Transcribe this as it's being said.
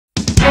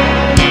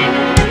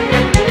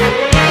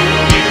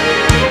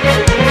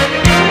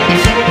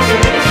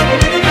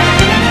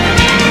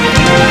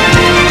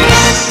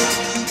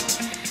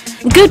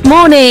Good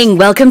morning.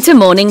 Welcome to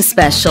Morning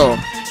Special.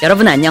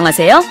 여러분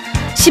안녕하세요.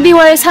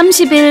 12월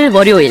 30일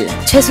월요일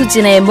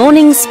최수진의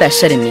Morning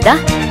Special입니다.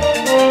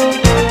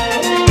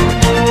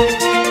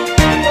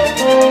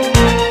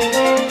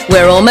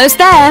 We're almost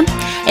there.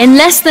 In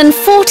less than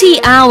 40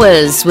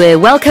 hours, we're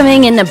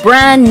welcoming in a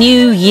brand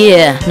new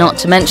year, not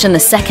to mention the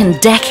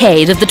second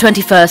decade of the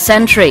 21st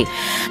century.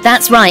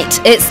 That's right,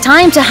 it's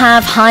time to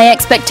have high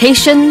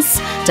expectations,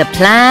 to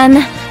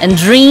plan and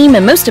dream,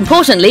 and most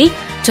importantly,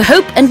 to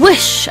hope and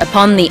wish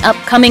upon the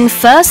upcoming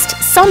first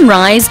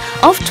sunrise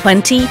of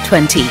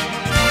 2020.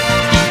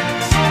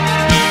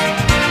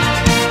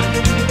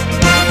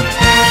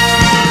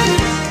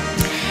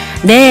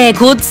 네,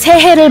 곧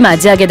새해를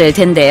맞이하게 될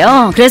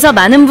텐데요. 그래서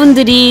많은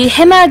분들이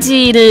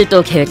해맞이를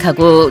또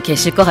계획하고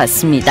계실 것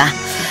같습니다.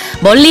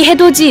 멀리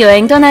해돋이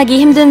여행 떠나기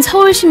힘든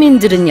서울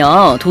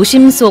시민들은요,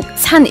 도심 속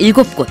산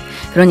 7곳,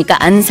 그러니까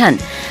안산,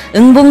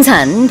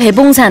 응봉산,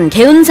 배봉산,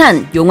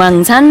 개운산,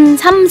 용왕산,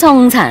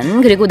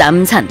 삼성산, 그리고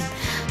남산,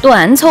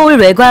 또한 서울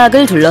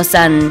외곽을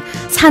둘러싼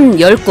산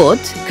 10곳,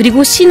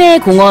 그리고 시내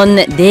공원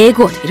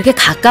 4곳, 이렇게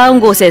가까운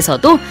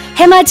곳에서도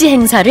해맞이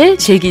행사를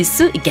즐길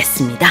수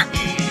있겠습니다.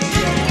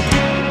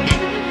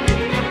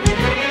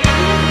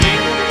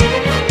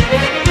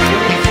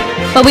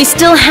 But we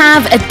still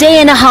have a day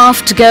and a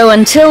half to go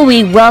until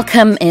we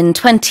welcome in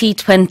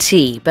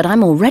 2020. But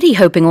I'm already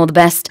hoping all the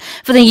best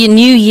for the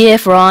new year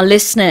for our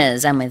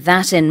listeners. And with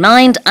that in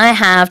mind, I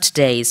have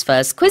today's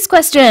first quiz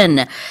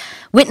question.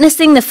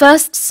 Witnessing the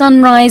first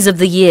sunrise of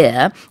the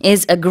year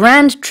is a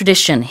grand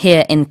tradition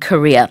here in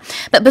Korea.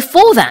 But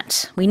before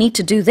that, we need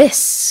to do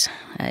this.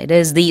 It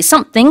is the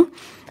something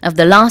of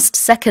the last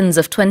seconds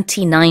of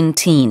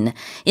 2019.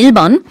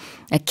 1번,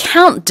 a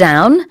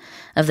countdown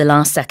of the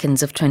last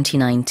seconds of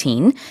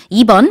 2019.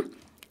 2번,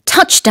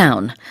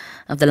 touchdown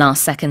of the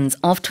last seconds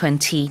of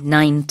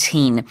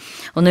 2019.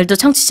 오늘도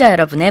청취자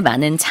여러분의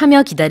많은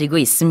참여 기다리고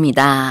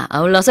있습니다.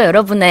 아울러서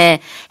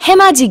여러분의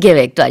해맞이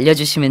계획도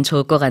알려주시면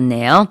좋을 것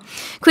같네요.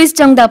 퀴즈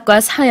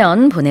정답과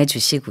사연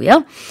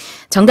보내주시고요.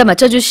 정답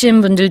맞춰주신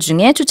분들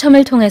중에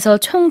추첨을 통해서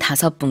총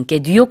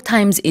 5분께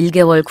뉴욕타임즈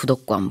 1개월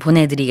구독권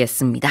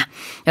보내드리겠습니다.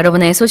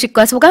 여러분의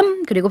소식과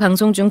소감 그리고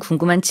방송 중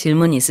궁금한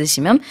질문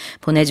있으시면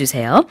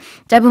보내주세요.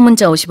 짧은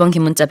문자 50원,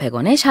 긴 문자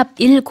 100원에 샵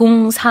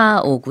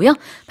 1045고요.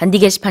 반디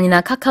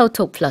게시판이나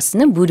카카오톡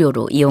플러스는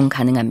무료로 이용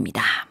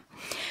가능합니다.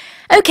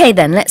 Okay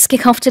then, let's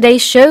kick off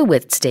today's show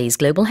with today's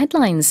global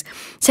headlines.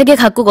 세계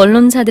각국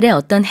언론사들의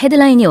어떤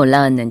헤드라인이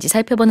올라왔는지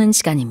살펴보는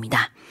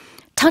시간입니다.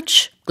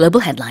 Touch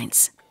Global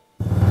Headlines.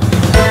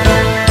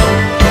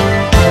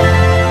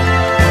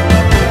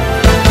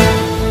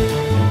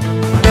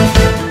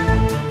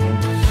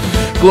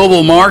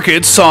 Global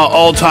markets saw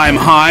all-time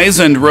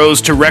highs and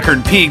rose to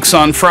record peaks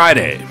on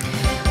Friday.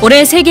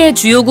 올해 세계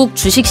주요국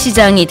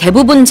주식시장이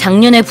대부분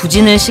작년의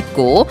부진을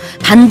싣고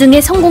반등에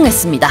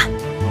성공했습니다.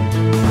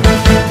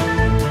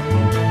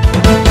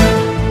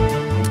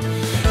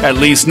 At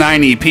least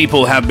 90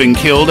 people have been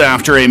killed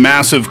after a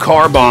massive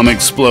car bomb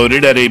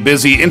exploded at a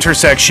busy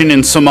intersection in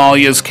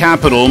Somalia's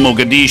capital,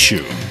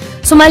 Mogadishu.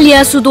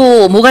 소말리아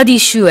수도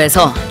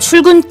모가디슈에서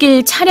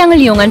출근길 차량을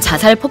이용한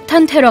자살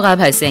폭탄 테러가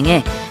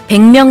발생해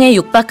 100명에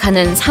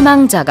육박하는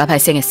사망자가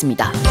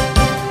발생했습니다.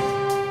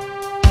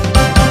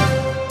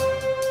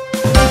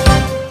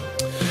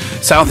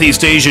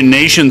 Southeast Asian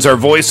nations are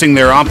voicing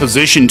their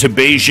opposition to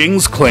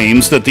Beijing's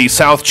claims that the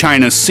South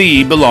China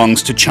Sea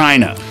belongs to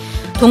China.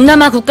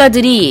 동남아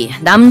국가들이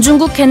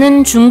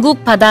남중국해는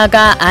중국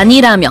바다가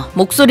아니라며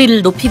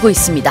목소리를 높이고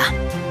있습니다.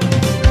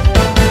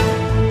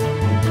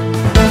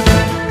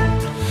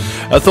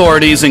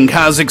 Authorities in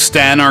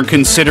Kazakhstan are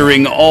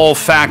considering all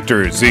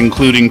factors,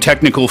 including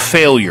technical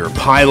failure,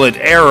 pilot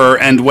error,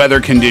 and weather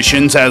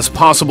conditions as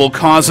possible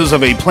causes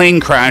of a plane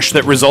crash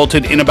that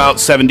resulted in about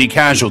 70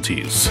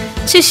 casualties.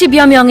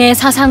 70여 명의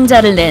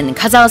사상자를 낸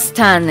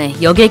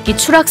카자흐스탄 여객기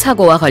추락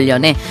사고와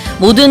관련해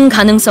모든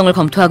가능성을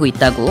검토하고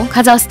있다고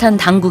카자흐스탄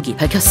당국이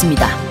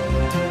밝혔습니다.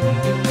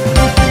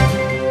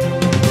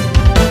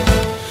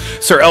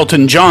 Sir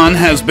Elton John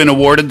has been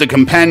awarded the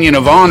Companion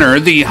of Honor,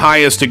 the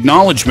highest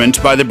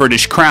acknowledgement by the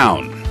British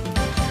Crown.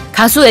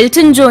 가수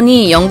엘튼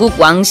존이 영국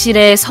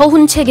왕실의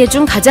서훈 체계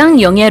중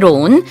가장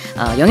영예로운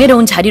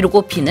자리로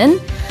꼽히는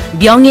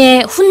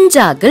명예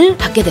훈장을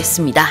받게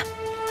됐습니다.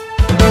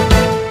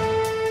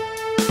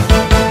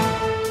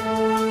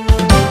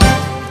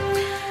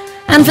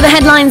 And for the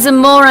headlines and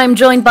more, I'm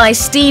joined by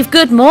Steve.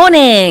 Good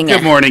morning.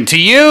 Good morning to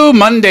you.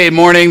 Monday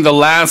morning, the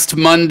last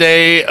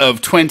Monday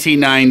of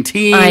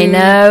 2019. I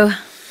know.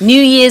 New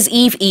Year's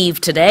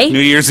Eve today. New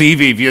Year's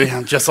Eve.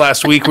 Just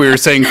last week we were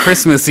saying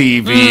Christmas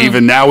Eve,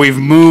 and now we've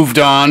moved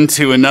on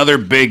to another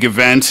big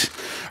event.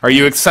 Are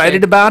you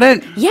excited about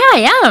it? Yeah,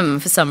 I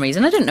am for some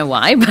reason. I don't know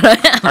why, but I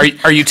am.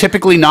 Are you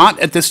typically not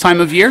at this time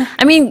of year?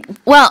 I mean,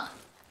 well,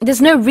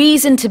 there's no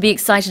reason to be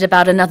excited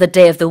about another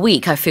day of the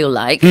week, I feel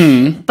like.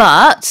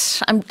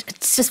 But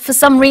it's just for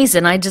some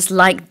reason, I just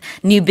like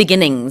new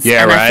beginnings.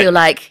 Yeah, and right. I feel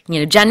like,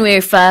 January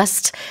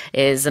 1st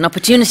is an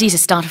opportunity to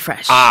start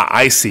afresh. Ah,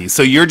 I see.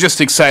 So you're just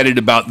excited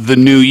about the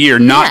new year,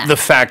 not the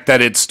fact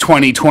that it's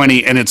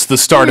 2020 and it's the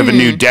start of a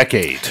new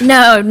decade.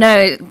 No.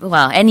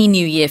 Well, any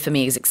new year for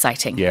me is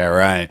exciting. Yeah,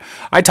 right.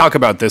 I talk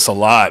about this a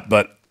lot,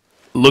 but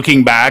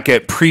looking back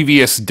at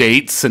previous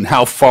dates and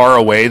how far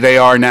away they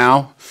are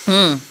now,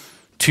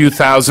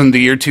 2000, the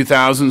year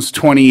 2000s,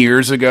 20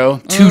 years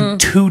ago,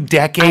 two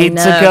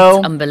decades ago.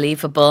 It's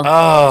unbelievable.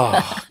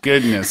 Oh,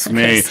 goodness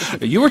me.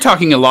 You were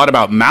talking a lot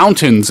about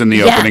mountains in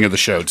the opening of the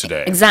show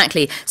today.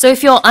 Exactly. So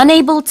if you're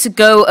unable to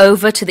go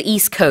over to the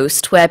East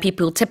Coast, where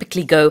people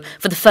typically go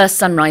for the first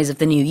sunrise of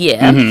the new year,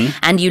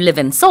 and you live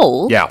in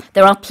Seoul,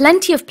 there are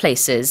plenty of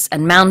places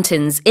and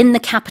mountains in the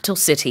capital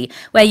city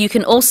where you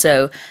can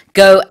also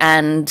go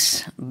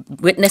and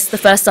witness the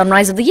first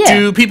sunrise of the year.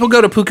 Do people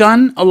go to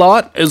Pukan a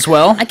lot as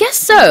well? I guess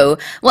so.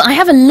 Well, I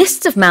have a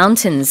list of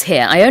mountains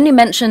here. I only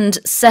mentioned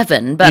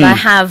 7, but I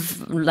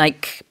have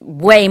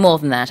way more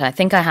than that. I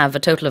think I have a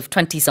total of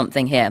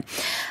 20-something here.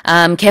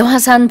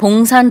 개화산,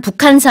 봉산,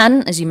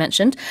 북한산, as you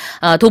mentioned,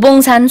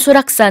 도봉산,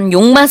 수락산,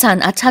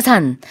 용마산,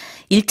 아차산,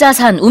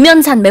 일자산,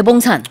 우면산,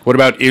 매봉산. What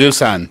about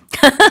Ilsan?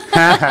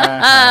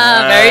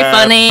 Very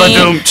funny.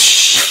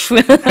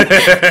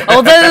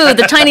 Although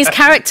the Chinese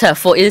character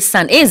for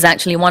Ilsan is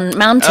actually one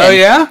mountain. Oh,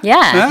 yeah?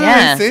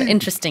 Yeah.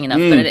 Interesting enough.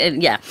 But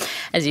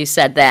as you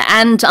said there.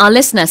 And our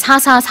listener,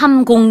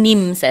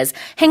 4430님 says,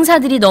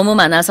 행사들이 너무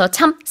많아서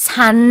참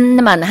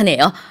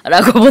산만하네요.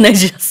 라고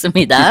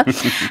보내주셨습니다.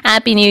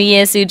 Happy New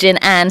Year, Sujin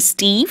and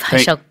Steve.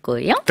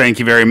 하셨고요. Thank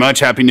you very much.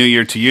 Happy New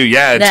Year to you.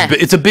 Yeah,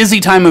 it's a busy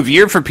time of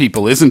year for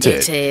people, isn't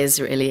it? It is,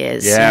 really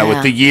is. Yeah,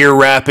 with the year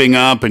wrapping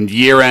up and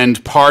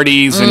year-end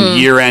parties and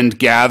year-end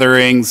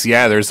gatherings.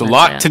 Yeah, there's a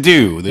lot to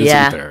do,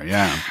 isn't there?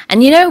 Yeah.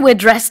 And we're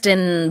dressed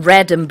in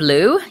red and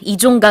blue.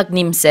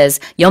 이종각님 says,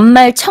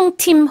 연말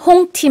청팀,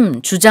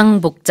 홍팀,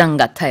 주장복장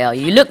같아요.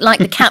 You look like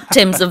the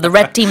captains of the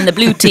red team and the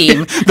blue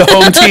team. The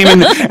home team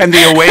and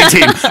the away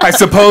team. I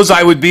suppose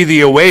I would be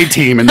the away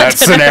team in that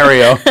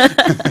scenario.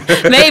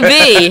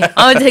 Maybe.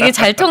 되게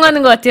잘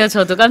통하는 것 같아요.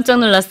 저도 깜짝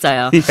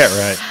놀랐어요. Yeah,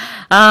 right.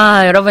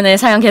 여러분의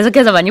사연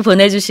계속해서 많이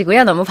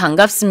보내주시고요. 너무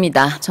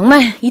반갑습니다.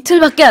 정말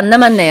이틀밖에 안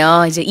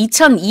남았네요. 이제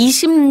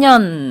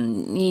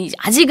 2020년이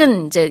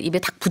아직은 이제 입에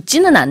딱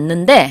붙지는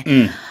않는데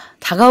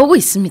다가오고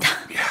있습니다.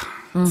 Yeah.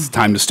 It's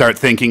time to start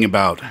thinking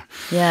about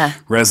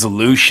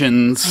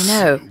resolutions, I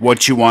know.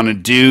 what you want to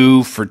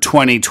do for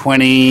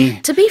 2020.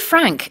 To be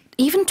frank,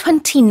 even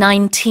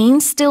 2019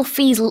 still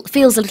feels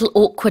a little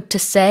awkward to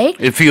say.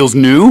 It feels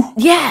new?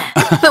 Yeah,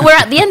 but we're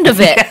at the end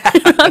of it.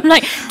 I'm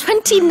like,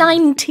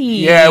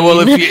 2019. Yeah,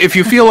 well, if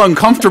you feel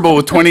uncomfortable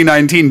with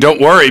 2019,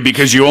 don't worry,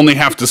 because you only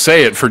have to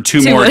say it for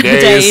two more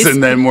days,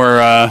 and then we're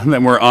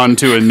on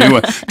to a new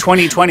one.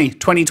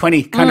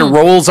 2020 kind of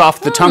rolls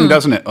off the tongue,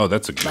 doesn't it? Oh,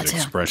 that's a good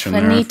expression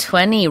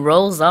 2020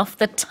 rolls off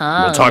the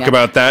tongue. We'll talk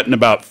about that in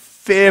about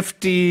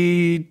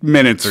 50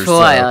 minutes or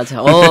좋아요.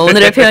 so.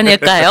 오늘의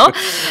표현일까요?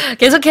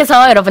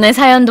 계속해서 여러분의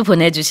사연도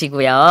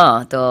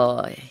보내주시고요.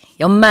 또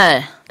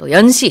연말, 또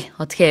연시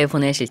어떻게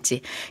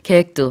보내실지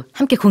계획도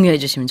함께 공유해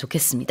주시면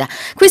좋겠습니다.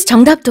 퀴즈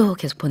정답도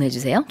계속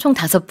보내주세요. 총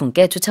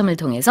 5분께 추첨을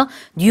통해서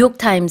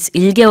뉴욕타임스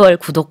 1개월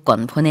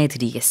구독권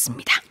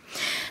보내드리겠습니다.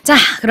 자,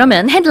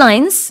 그러면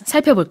headlines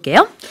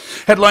살펴볼게요.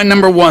 Headline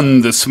number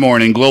 1 this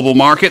morning. Global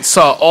markets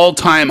saw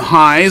all-time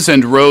highs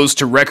and rose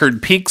to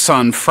record peaks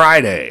on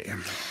Friday.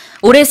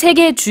 올해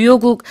세계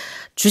주요국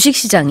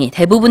주식시장이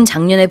대부분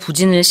작년의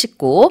부진을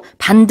싣고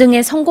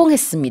반등에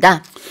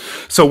성공했습니다.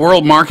 So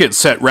world markets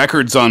set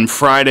records on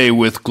Friday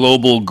with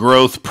global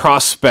growth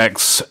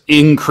prospects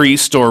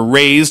increased or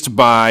raised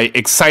by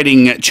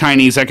exciting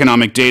Chinese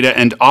economic data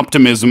and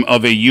optimism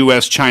of a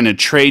U.S.-China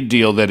trade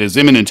deal that is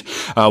imminent.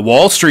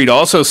 Wall Street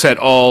also set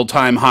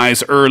all-time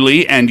highs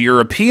early, and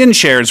European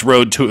shares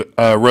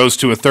rose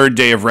to a third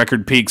day of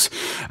record peaks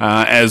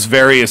as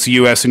various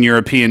U.S. and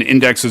European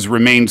indexes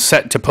remained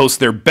set to post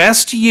their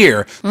best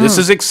year. This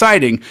is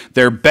exciting.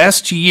 Their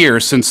best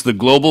year since the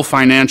global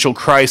financial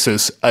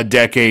crisis a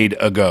decade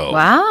ago.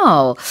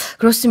 와우,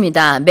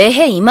 그렇습니다.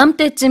 매해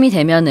이맘때쯤이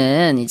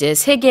되면은 이제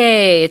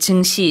세계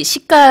증시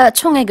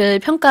시가총액을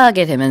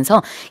평가하게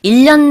되면서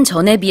 1년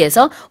전에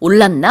비해서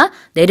올랐나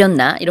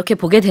내렸나 이렇게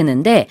보게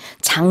되는데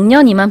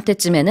작년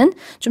이맘때쯤에는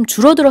좀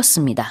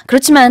줄어들었습니다.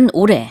 그렇지만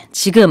올해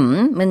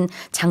지금은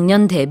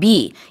작년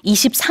대비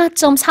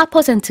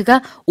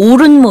 24.4%가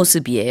오른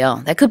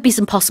모습이에요. There could be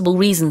some possible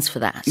reasons for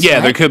that. Yeah,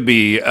 right? there could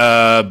be.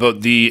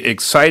 But the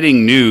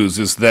exciting news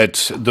is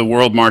that the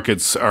world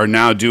markets are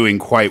now doing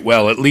quite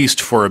well, at least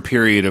for a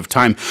period of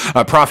time.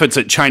 Profits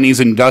at Chinese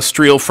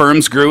industrial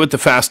firms grew at the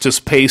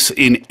fastest pace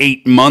in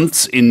 8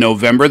 months. In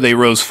November, they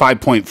rose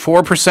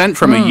 5.4%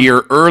 from a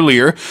year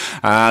earlier.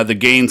 The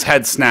gains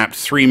had snapped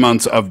 3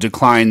 months of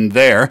decline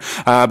there.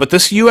 But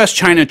this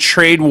U.S.-China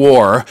trade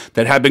war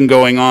that had been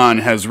going on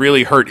has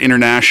really hurt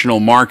international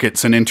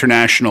markets and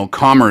international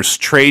commerce.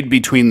 Trade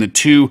between the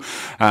two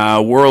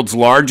world's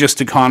largest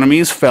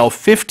economies fell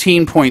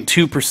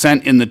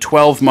 15.2% in the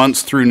 12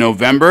 months through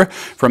November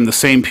from the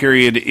same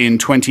period in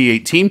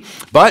 2018.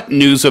 But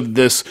news of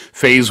this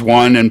phase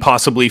 1 and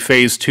possibly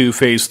phase 2,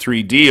 phase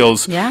 3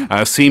 deals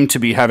seem to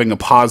be having a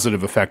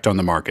positive effect on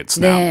the markets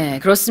now. 네,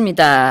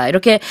 그렇습니다.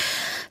 이렇게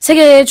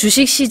세계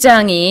주식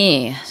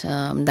시장이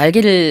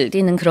날개를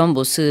띠는 그런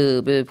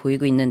모습을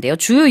보이고 있는데요.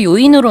 주요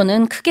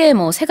요인으로는 크게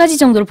뭐 세 가지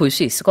정도를 볼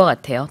수 있을 것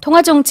같아요.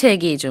 통화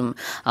정책이 좀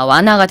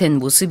완화가 된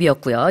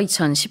모습이었고요.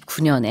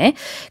 2019년에.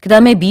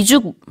 그다음에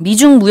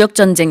미중 무역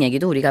전쟁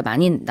얘기도 우리가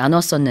많이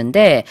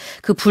나눴었는데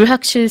그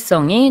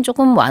불확실성이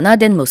조금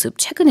완화된 모습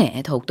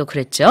최근에 더욱더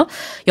그랬죠.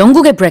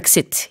 영국의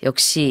브렉시트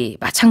역시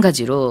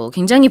마찬가지로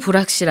굉장히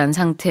불확실한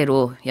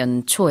상태로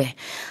연초에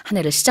한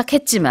해를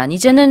시작했지만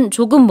이제는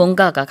조금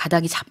뭔가가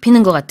가닥이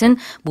잡히는 것 같은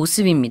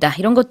모습입니다.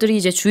 이런 것들이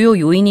이제 주요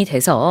요인이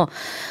돼서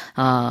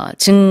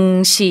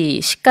증시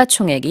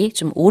시가총액이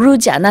좀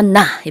오르지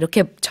않았나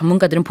이렇게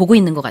전문가들은 보고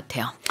있는 것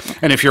같아요.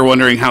 And if you're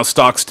wondering how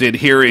stocks did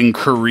here in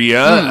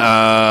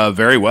Korea,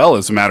 very well,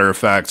 as a matter of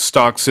fact.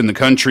 Stocks in the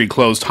country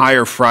closed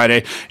higher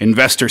Friday.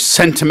 Investor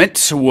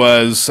sentiment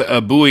was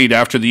buoyed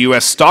after the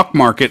U.S. stock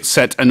market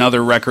set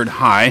another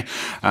record high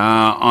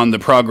on the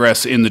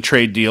progress in the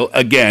trade deal,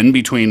 again,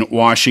 between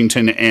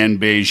Washington and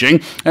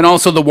Beijing. And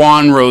also the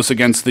won rose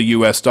against the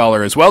U.S.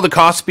 dollar as well. The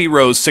Kospi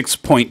rose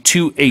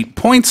 6.28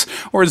 points,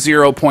 or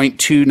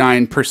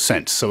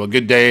 0.29%. So a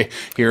good day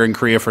here in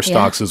Korea for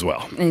stocks as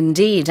well.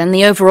 Indeed. And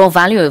the overall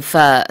value of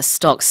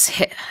stocks,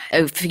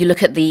 if you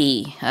look at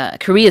the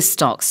Korea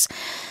stocks,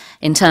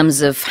 in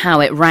terms of how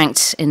it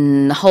ranked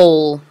in the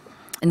whole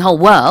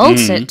world,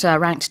 it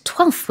ranked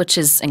 12th, which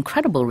is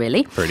incredible,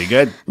 really. Pretty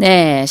good.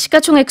 네,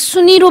 시가총액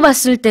순위로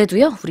봤을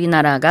때도요,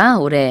 우리나라가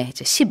올해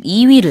이제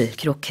 12위를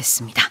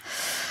기록했습니다.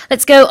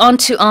 Let's go on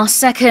to our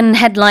second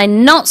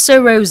headline, not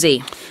so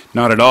rosy.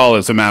 Not at all,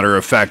 as a matter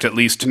of fact. At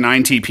least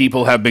 90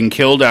 people have been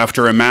killed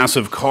after a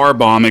massive car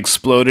bomb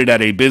exploded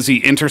at a busy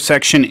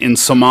intersection in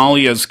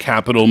Somalia's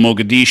capital,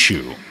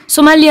 Mogadishu.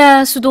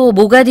 소말리아 수도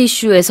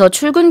모가디슈에서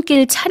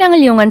출근길 차량을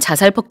이용한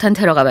자살폭탄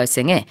테러가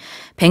발생해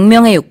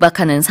 100명에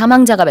육박하는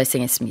사망자가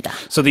발생했습니다.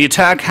 So the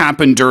attack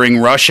happened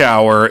during rush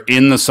hour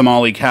in the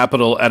Somali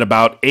capital at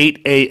about 8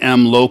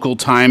 a.m. local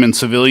time, and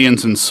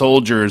civilians and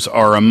soldiers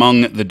are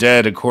among the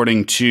dead,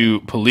 according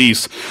to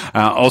police.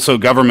 Also,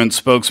 government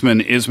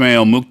spokesman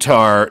Ismail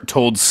Mukhtar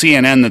told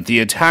CNN that the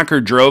attacker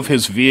drove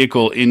his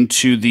vehicle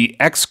into the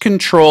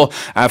X-Control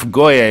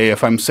Afgoye,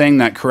 if I'm saying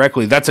that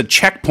correctly. That's a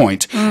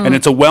checkpoint, and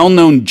it's a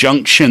well-known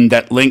junction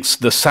that links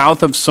the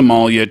south of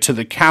Somalia to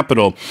the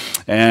capital.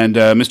 And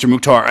Mr.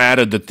 Mukhtar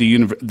added that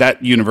that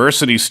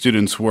university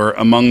students were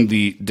among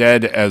the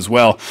dead as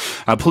well.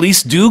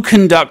 Police do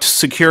conduct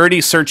security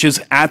searches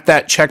at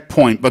that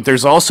checkpoint, but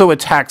there's also a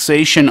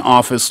taxation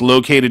office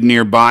located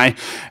nearby,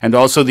 and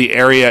also the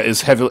area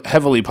is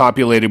heavily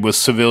populated with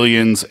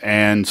civilians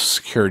and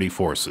security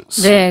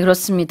forces. 네,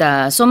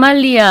 그렇습니다.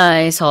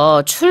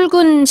 소말리아에서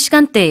출근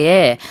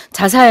시간대에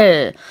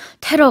자살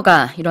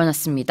테러가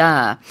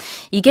일어났습니다.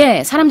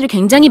 이게 사람들이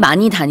굉장히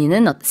많이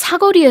다니는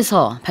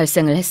사거리에서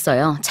발생을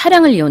했어요.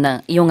 차량을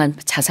이용한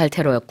자살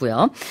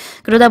테러였고요.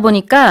 그러다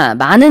보니까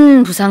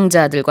많은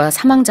부상자들과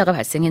사망자가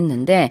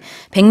발생했는데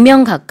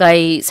 100명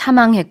가까이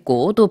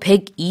사망했고 또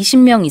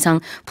 120명 이상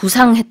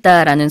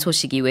부상했다라는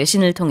소식이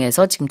외신을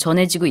통해서 지금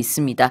전해지고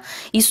있습니다.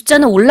 이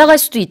숫자는 올라갈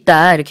수도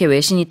있다 이렇게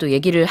외신이 또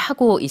얘기를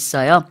하고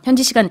있어요.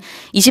 현지 시간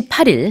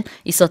 28일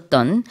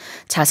있었던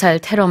자살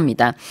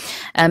테러입니다.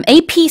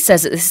 AP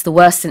says that this is the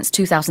worst since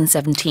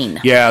 2017.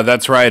 Yeah,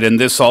 that's right. And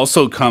this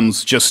also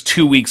comes just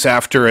 2 weeks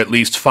after at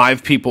least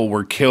 5 people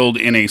were killed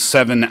in a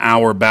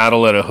 7-hour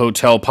battle at a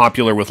hotel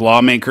popular with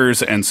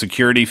lawmakers and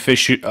security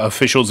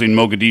officials in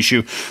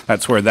Mogadishu.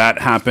 That's where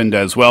that happened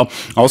as well.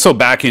 Also,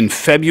 back in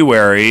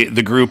February,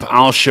 the group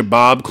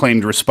Al-Shabaab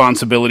claimed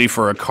responsibility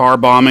for a car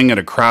bombing at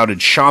a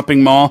crowded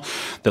shopping mall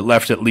that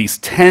left at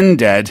least 10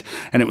 dead.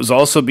 And it was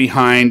also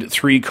behind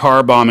 3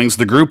 car bombings.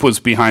 The group was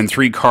behind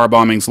 3 car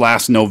bombings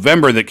last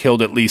November that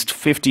killed at least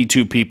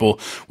 52 people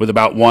with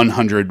about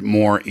 100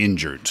 more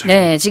injured.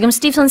 네, 지금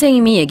스티브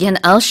선생님이 얘기한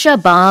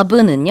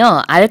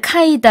알샤바브는요,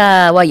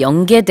 알카이다와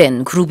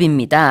연계된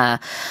그룹입니다.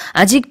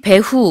 아직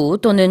배후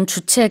또는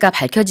주체가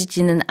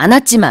밝혀지지는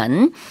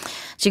않았지만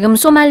지금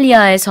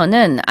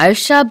소말리아에서는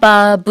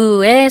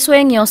알샤바브의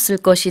소행이었을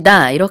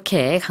것이다.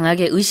 이렇게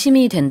강하게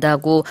의심이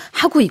된다고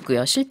하고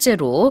있고요.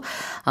 실제로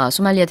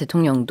소말리아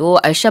대통령도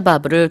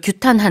알샤바브를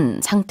규탄한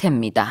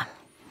상태입니다.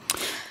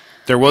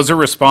 There was a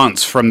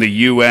response from the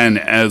UN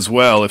as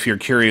well. If you're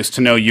curious to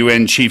know,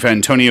 UN Chief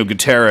Antonio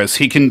Guterres,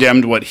 he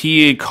condemned what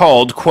he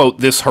called, quote,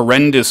 this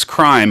horrendous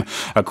crime,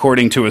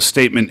 according to a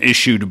statement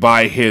issued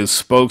by his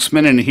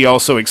spokesman. And he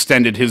also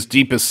extended his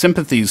deepest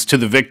sympathies to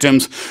the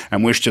victims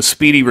and wished a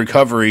speedy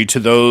recovery to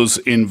those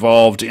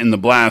involved in the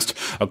blast.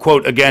 A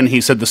quote again,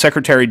 he said, the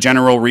Secretary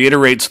General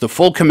reiterates the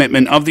full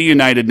commitment of the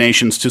United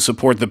Nations to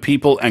support the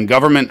people and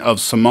government of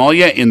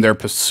Somalia in their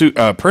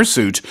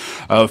pursuit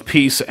of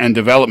peace and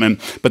development.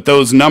 But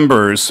those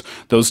numbers,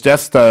 those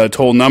death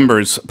toll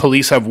numbers,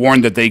 police have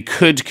warned that they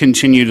could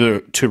continue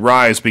to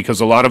rise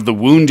because a lot of the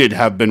wounded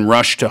have been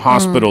rushed to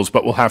hospitals,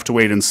 but we'll have to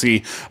wait and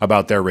see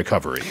about their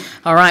recovery.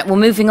 All right, well,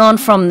 moving on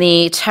from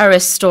the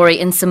terrorist story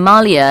in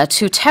Somalia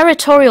to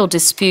territorial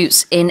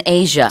disputes in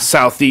Asia.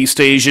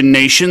 Southeast Asian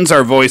nations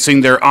are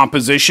voicing their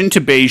opposition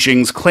to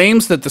Beijing's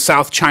claims that the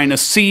South China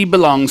Sea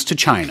belongs to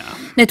China.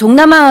 네,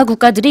 동남아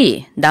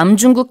국가들이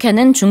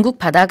남중국해는 중국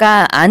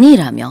바다가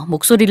아니라며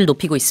목소리를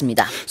높이고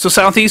있습니다. So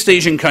Southeast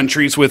Asian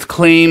countries with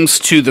claims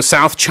to the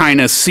South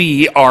China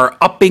Sea are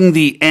upping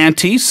the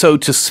ante, so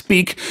to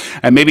speak,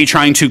 and maybe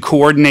trying to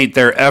coordinate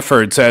their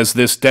efforts as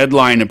this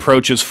deadline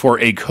approaches for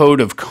a code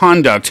of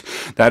conduct.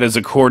 That is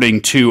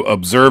according to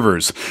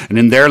observers. And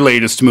in their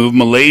latest move,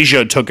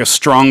 Malaysia took a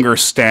stronger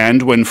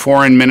stand when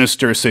Foreign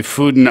Minister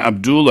Saifuddin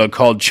Abdullah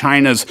called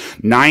China's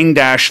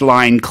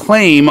 9-line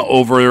claim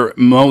over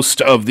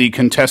most of the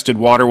contested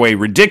waterway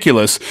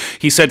ridiculous.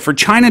 He said for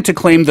China to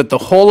claim that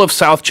the whole of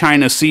South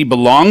China Sea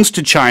belongs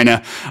to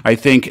China, I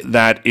think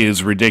that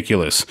is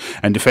ridiculous.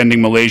 And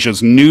defending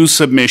Malaysia's new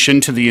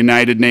submission to the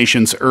United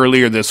Nations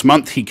earlier this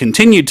month, he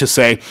continued to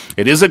say,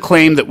 it is a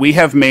claim that we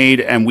have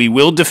made and we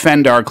will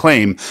defend our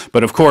claim.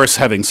 But of course,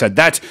 having said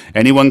that,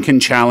 anyone can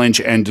challenge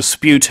and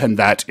dispute, and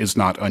that is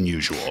not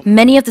unusual.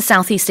 Many of the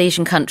Southeast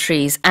Asian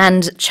countries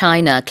and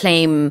China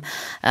claim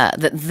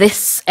that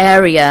this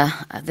area,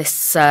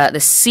 the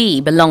sea,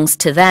 belongs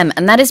to them,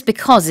 and that is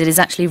because it is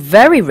actually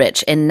very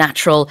rich in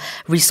natural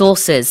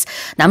resources.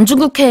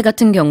 남중국해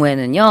같은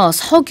경우에는요,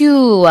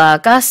 석유와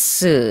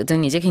가스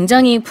등 이제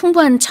굉장히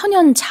풍부한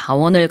천연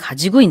자원을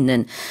가지고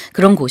있는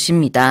그런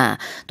곳입니다.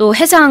 또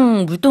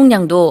해상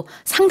물동량도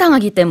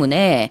상당하기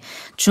때문에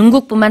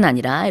중국뿐만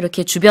아니라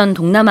이렇게 주변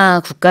동남아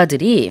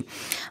국가들이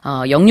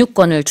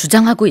영유권을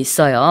주장하고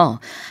있어요.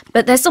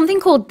 But there's something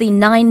called the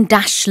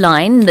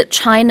 9-line that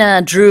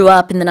China drew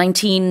up in the I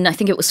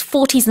think it was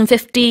 40s and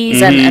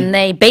 50s, and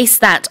they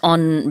based that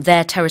on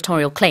their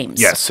territorial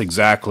claims. Yes,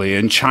 exactly.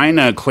 And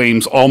China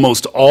claims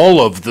almost all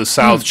of the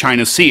South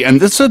China Sea.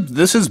 And this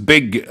is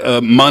big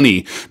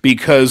money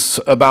because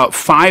about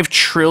 $5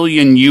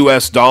 trillion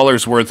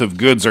worth of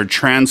goods are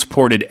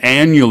transported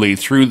annually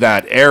through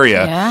that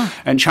area. Yeah.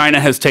 And China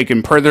has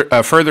taken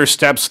further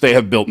steps. They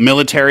have built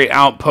military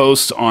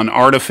outposts on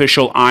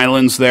artificial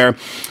islands there.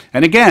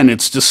 And again,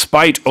 it's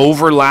despite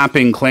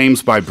overlapping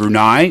claims by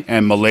Brunei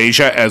and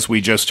Malaysia, as we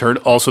just heard,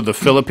 also the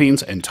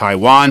Philippines and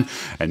Taiwan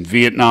and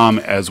Vietnam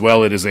as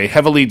well. It is a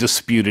heavily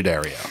disputed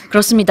area.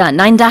 그렇습니다.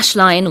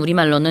 9-line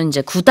우리말로는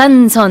이제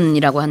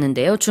 9단선이라고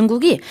하는데요.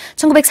 중국이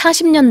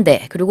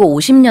 1940년대 그리고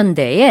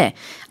 50년대에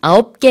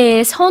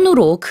 9개의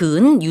선으로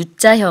그은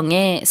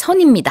U자형의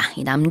선입니다.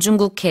 이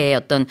남중국해의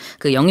어떤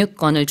그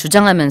영유권을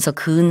주장하면서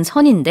그은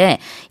선인데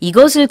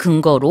이것을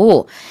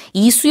근거로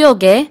이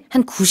수역의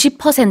한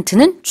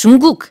 90%는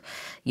중국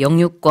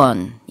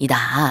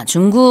영유권이다.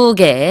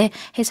 중국의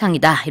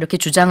해상이다. 이렇게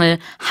주장을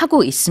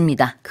하고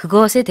있습니다.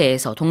 그것에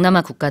대해서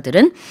동남아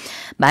국가들은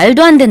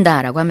말도 안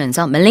된다라고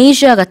하면서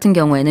말레이시아 같은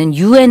경우에는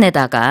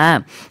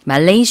UN에다가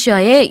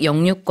말레이시아의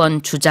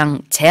영유권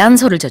주장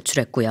제안서를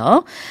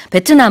제출했고요.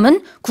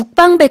 베트남은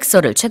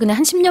국방백서를 최근에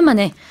한 10년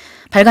만에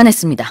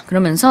발간했습니다.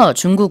 그러면서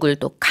중국을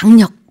또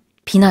강력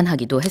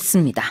비난하기도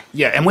했습니다.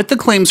 Yeah, and with the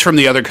claims from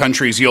the other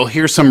countries, you'll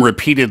hear some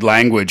repeated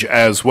language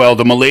as well.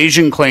 The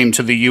Malaysian claim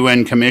to the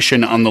UN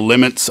Commission on the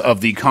limits of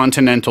the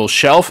continental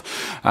shelf,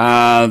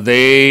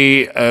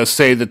 they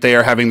say that they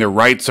are having their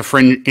rights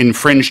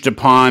infringed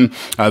upon.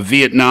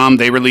 Vietnam,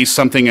 they released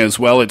something as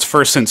well. It's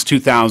first since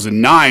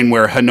 2009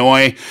 where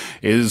Hanoi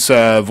is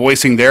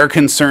voicing their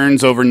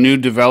concerns over new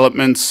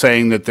developments,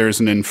 saying that there's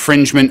an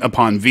infringement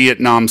upon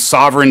Vietnam's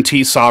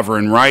sovereignty,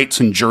 sovereign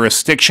rights, and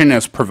jurisdiction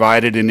as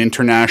provided in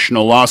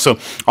international law. So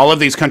all of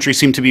these countries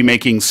seem to be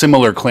making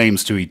similar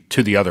claims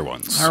to the other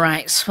ones. All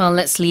right, well,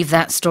 let's leave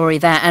that story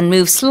there and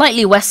move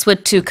slightly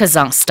westward to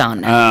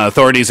Kazakhstan.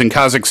 Authorities in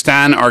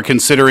Kazakhstan are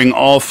considering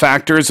all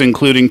factors,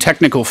 including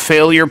technical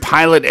failure,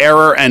 pilot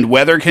error, and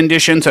weather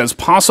conditions as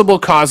possible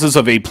causes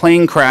of a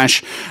plane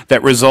crash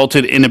that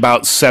resulted in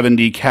about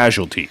 70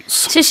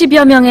 casualties.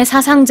 70여 명의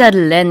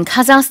사상자를 낸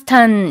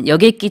카자흐스탄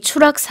여객기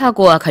추락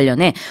사고와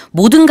관련해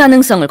모든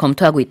가능성을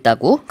검토하고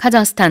있다고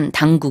카자흐스탄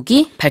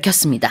당국이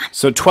밝혔습니다.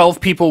 So 12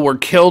 people were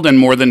killed and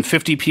more than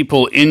 50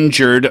 people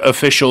injured,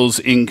 officials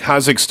in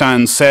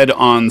Kazakhstan said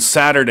on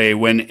Saturday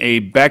when a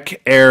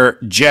Beck Air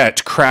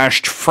jet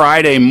crashed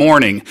Friday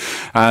morning,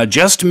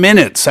 just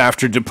minutes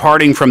after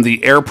departing from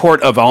the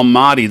airport of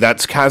Almaty.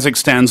 That's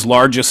Kazakhstan's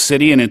largest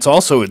city, and it's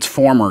also its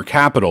former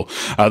capital.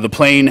 The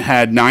plane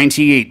had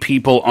 98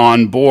 people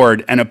on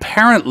board, and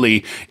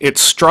apparently it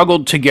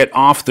struggled to get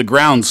off the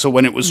ground. So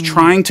when it was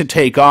trying to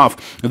take off,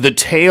 the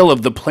tail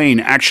of the plane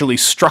actually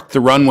struck the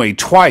runway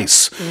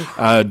twice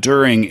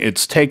during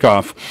its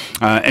takeoff.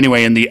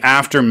 Anyway, in the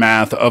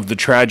aftermath of the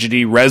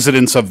tragedy,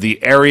 residents of the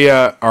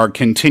area are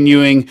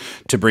continuing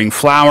to bring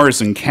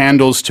flowers and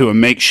candles to a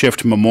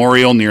makeshift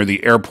memorial near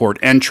the airport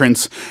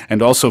entrance,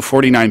 and also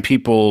 49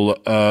 people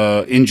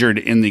injured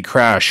in the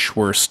crash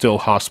were still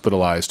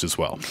hospitalized as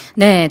well.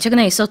 네,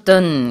 최근에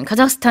있었던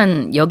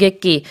카자흐스탄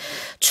여객기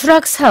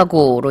추락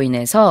사고로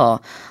인해서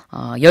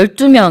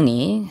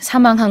 12명이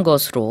사망한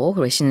것으로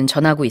외신은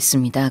전하고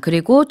있습니다.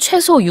 그리고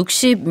최소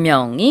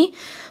 60명이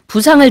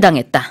부상을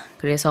당했다.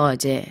 그래서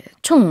이제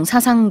총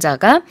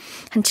사상자가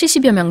한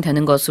 70여 명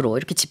되는 것으로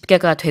이렇게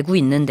집계가 되고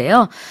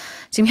있는데요.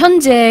 지금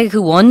현재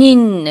그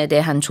원인에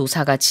대한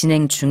조사가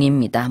진행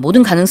중입니다.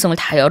 모든 가능성을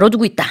다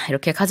열어두고 있다.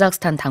 이렇게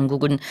카자흐스탄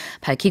당국은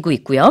밝히고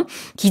있고요.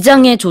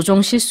 기장의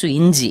조종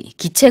실수인지,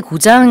 기체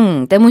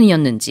고장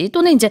때문이었는지,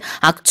 또는 이제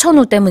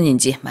악천후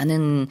때문인지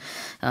많은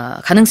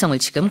가능성을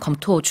지금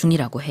검토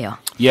중이라고 해요.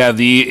 Yeah,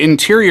 the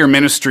Interior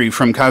Ministry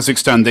from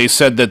Kazakhstan, they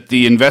said that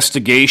the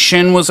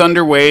investigation was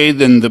underway.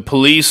 Then the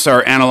police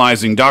are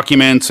analyzing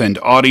documents and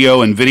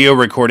audio and video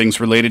recordings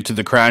related to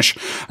the crash,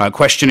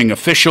 questioning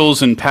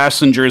officials and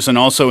passengers,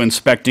 and also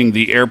inspecting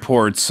the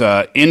airport's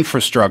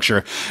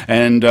infrastructure.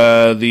 And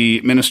the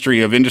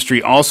Ministry of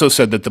Industry also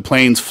said that the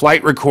plane's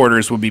flight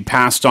recorders will be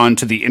passed on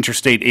to the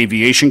Interstate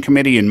Aviation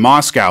Committee in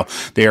Moscow.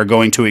 They are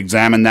going to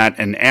examine that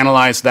and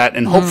analyze that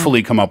and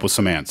hopefully come up with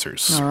some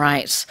answers. All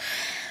right.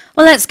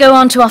 Well, let's go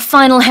on to our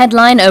final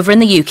headline over in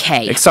the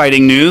UK.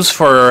 Exciting news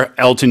for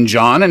Elton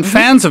John and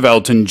fans of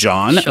Elton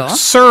John. Sure.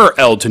 Sir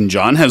Elton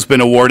John has been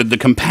awarded the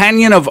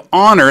Companion of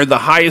Honor,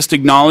 the highest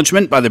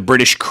acknowledgement by the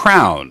British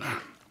Crown.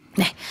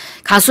 네,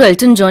 가수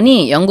엘튼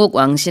존이 영국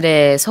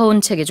왕실의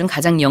서운 체계 중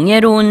가장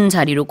영예로운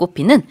자리로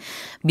꼽히는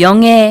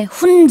명예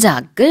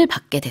훈장을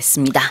받게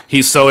됐습니다.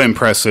 He's so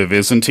impressive,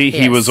 isn't he?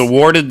 Yes. He was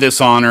awarded this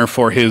honor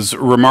for his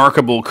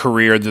remarkable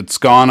career that's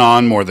gone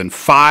on more than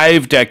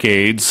 5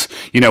 decades.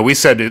 You know, we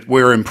said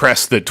we're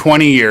impressed that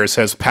 20 years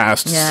has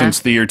passed since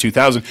the year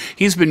 2000.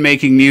 He's been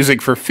making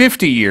music for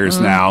 50 years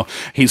now.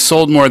 He's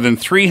sold more than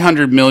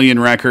 300 million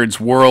records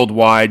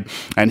worldwide,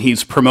 and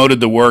he's promoted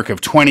the work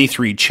of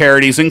 23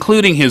 charities,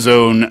 including his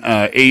own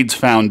AIDS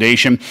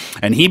Foundation.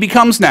 And he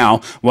becomes now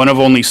one of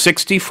only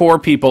 64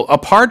 people,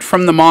 apart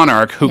from the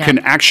monarch, who can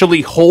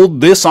actually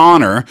hold this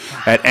honor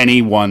at any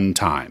one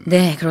time.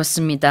 네,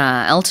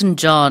 그렇습니다. 엘튼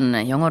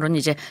존, 영어로는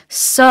이제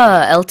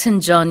Sir 엘튼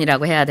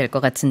존이라고 해야 될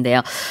것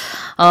같은데요.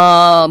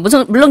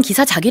 물론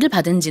기사 자기를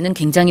받은 지는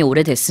굉장히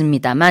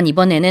오래됐습니다만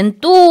이번에는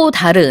또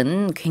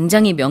다른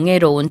굉장히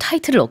명예로운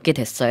타이틀을 얻게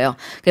됐어요.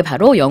 그게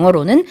바로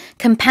영어로는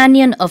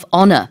Companion of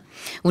Honor,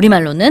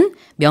 우리말로는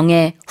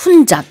명예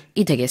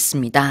훈장이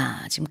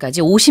되겠습니다.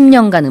 지금까지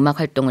 50년간 음악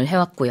활동을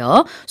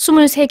해왔고요.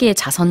 23개의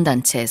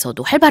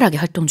자선단체에서도 활발하게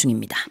활동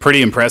중입니다.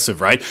 Pretty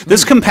impressive, right?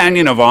 This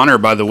Companion of Honor,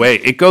 by the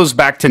way, it goes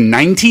back to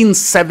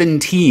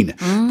 1917.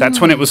 That's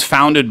when it was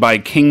founded by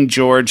King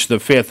George V,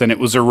 and it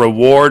was a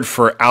reward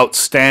for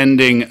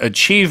outstanding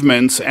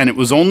achievements, and it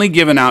was only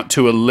given out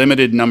to a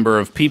limited number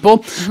of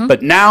people.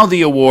 But now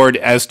the award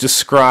is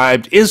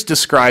described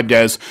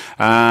as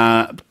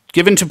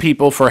given to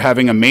people for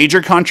having a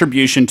major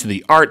contribution to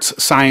the arts,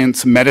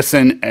 science,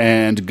 medicine,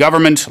 and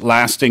government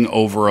lasting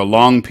over a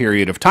long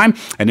period of time.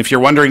 And if you're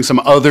wondering some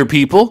other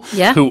people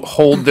who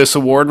hold this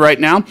award right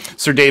now,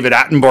 Sir David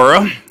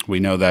Attenborough,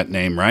 we know that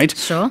name, right?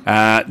 Sure.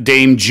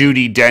 Dame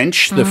Judi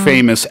Dench, the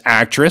famous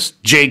actress.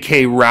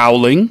 J.K.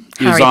 Rowling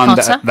is Harry on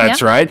Potter, that.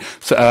 That's right.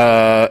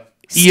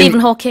 Stephen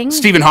Hawking.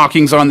 Stephen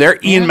Hawking's on there.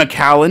 Ian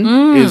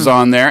McKellen is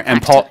on there.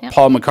 And Paul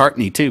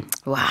McCartney, too.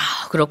 와,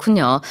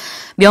 그렇군요.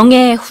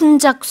 명예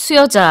훈장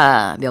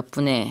수여자 몇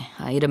분의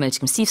이름을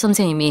지금 스티브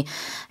선생님이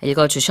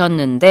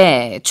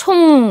읽어주셨는데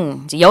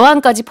총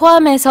여왕까지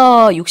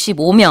포함해서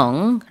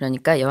 65명,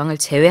 그러니까 여왕을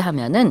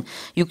제외하면은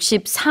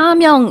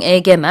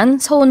 64명에게만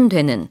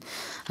서운되는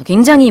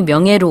굉장히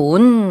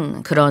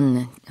명예로운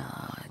그런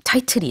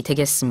타이틀이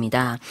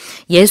되겠습니다.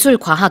 예술,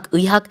 과학,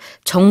 의학,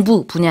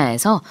 정부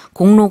분야에서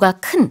공로가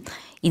큰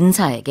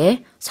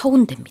인사에게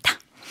서운됩니다.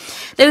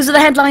 Those are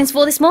the headlines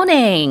for this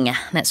morning.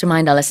 Let's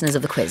remind our listeners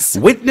of the quiz.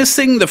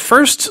 Witnessing the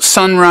first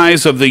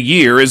sunrise of the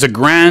year is a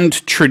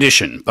grand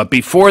tradition, but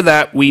before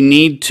that we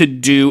need to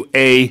do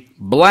a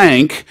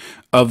blank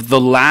of the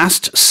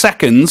last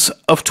seconds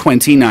of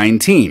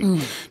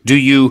 2019. Do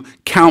you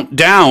count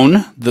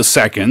down the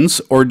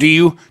seconds or do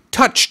you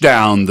touch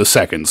down the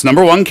seconds?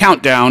 Number 1,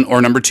 countdown,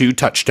 or number 2,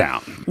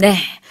 touchdown. 네,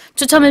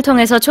 추첨을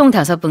통해서 총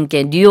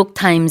 5분께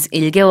뉴욕타임스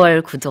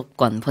 1개월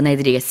구독권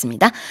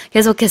보내드리겠습니다.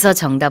 계속해서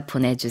정답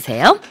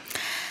보내주세요.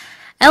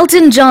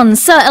 Elton John,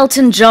 Sir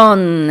Elton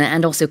John,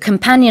 and also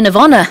Companion of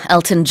Honor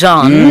Elton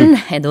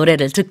John의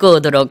노래를 듣고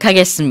오도록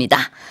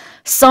하겠습니다.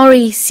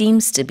 Sorry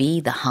seems to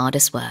be the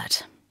hardest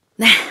word.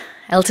 네,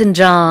 Elton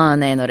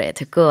John의 노래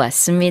듣고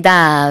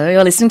왔습니다.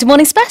 You're listening to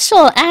Morning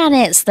Special, and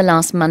it's the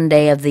last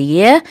Monday of the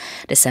year,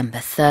 December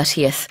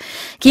 30th.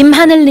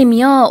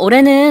 김하늘님이요,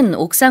 올해는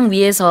옥상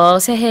위에서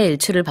새해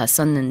일출을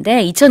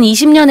봤었는데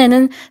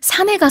 2020년에는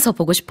산에 가서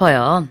보고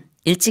싶어요.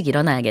 일찍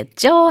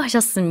일어나야겠죠?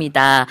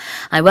 하셨습니다.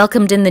 I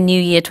welcomed in the new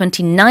year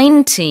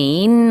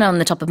 2019 on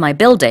the top of my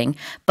building,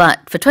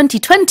 but for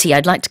 2020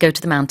 I'd like to go to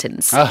the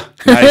mountains.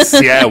 Nice.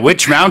 Yeah,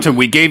 which mountain?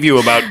 We gave you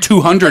about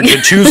 200 to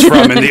choose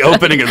from in the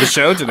opening of the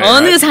show today.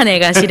 어느 산에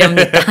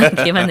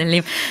가시렵니까?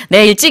 김하늘님.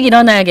 네, 일찍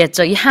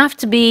일어나야겠죠. You have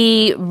to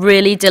be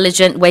really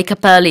diligent, wake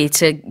up early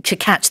to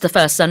catch the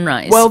first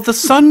sunrise. Well, the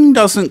sun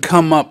doesn't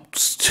come up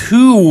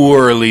too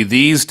early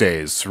these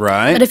days,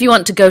 right? But if you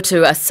want to go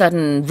to a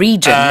certain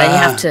region, then you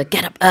have to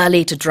get up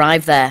early to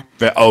drive there.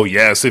 Oh,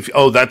 yes.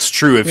 That's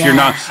true. If you're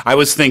not, I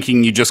was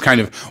thinking you just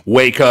kind of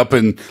wake up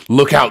and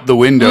look out the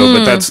window,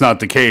 but that's not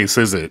the case,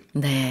 is it?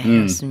 네,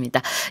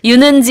 그렇습니다.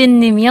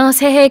 윤은진 님이요.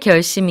 새해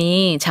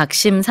결심이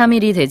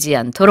작심삼일이 되지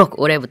않도록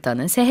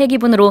올해부터는 새해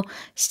기분으로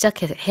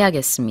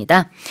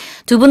시작해야겠습니다.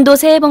 두 분도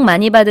새해 복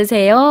많이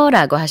받으세요.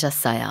 라고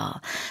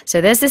하셨어요.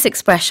 So there's this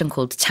expression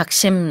called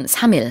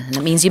작심삼일. And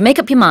it means you make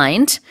up your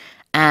mind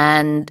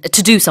and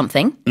to do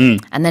something,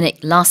 and then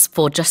it lasts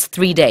for just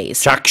 3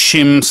 days.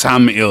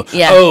 작심삼일.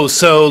 Yeah. Oh,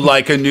 so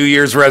like a New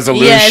Year's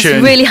resolution. Yeah,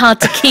 it's really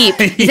hard to keep.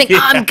 You think,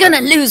 I'm going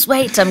to lose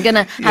weight, I'm going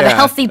to have a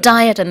healthy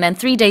diet, and then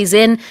 3 days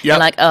in, you're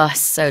like, oh,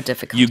 it's so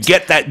difficult. You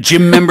get that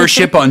gym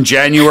membership on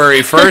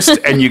January 1st,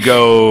 and you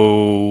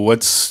go,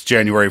 what's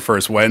January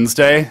 1st,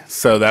 Wednesday?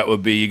 So that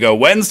would be, you go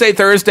Wednesday,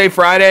 Thursday,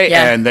 Friday,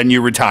 and then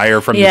you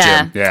retire from the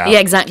gym. Yeah,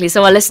 exactly.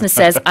 So our listener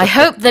says, I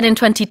hope that in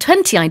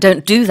 2020 I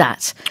don't do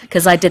that,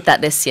 because I did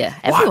that this year.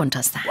 Everyone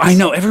does that. I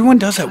know, everyone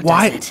does that.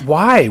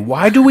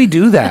 Why do we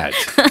do that?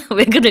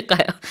 왜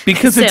그럴까요?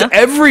 Because it's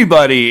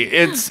everybody.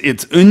 It's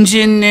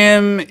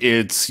은지님,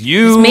 it's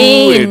you, it's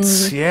me.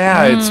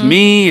 It's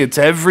me, it's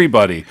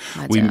everybody.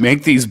 맞아요. We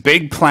make these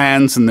big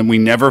plans and then we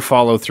never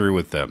follow through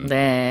with them.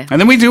 네.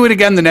 And then we do it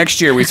again the next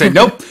year. We say,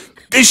 nope,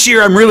 this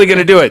year I'm really going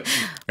to do it.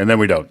 And then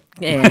we don't.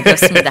 네,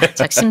 그렇습니다.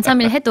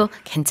 작심삼일 해도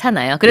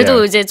괜찮아요.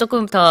 그래도 이제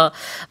조금 더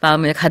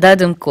마음을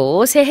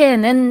가다듬고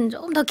새해에는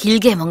좀 더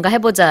길게 뭔가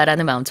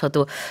해보자라는 마음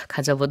저도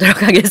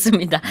가져보도록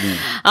하겠습니다.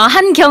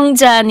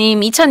 한경자님,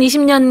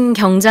 2020년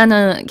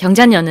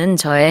경자년은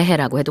저의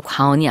해라고 해도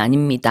과언이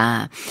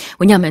아닙니다.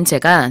 왜냐하면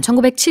제가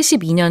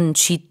 1972년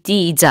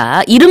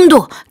쥐띠이자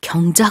이름도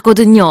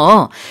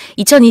경자거든요.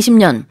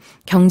 2020년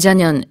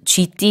경자년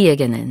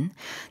쥐띠에게는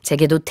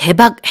제게도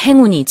대박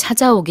행운이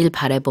찾아오길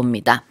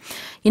바라봅니다.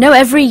 You know,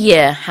 every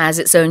year has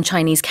its own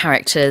Chinese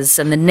characters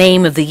and the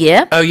name of the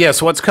year. Oh,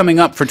 yes. What's coming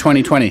up for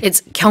 2020?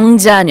 It's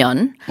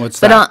경자년. What's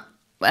that?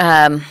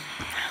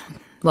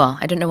 Well,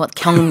 I don't know what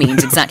kyong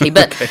means exactly,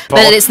 but Okay.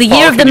 but it's the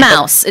year of the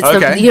Paul, mouse. It's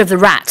okay. the year of the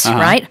rat,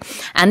 right?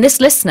 And this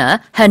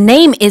listener, her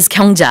name is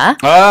Kyungja,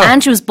 Oh.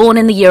 and she was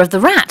born in the year of the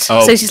rat.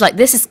 Oh. So she's like,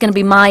 this is going to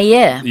be my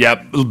year.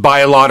 Yep.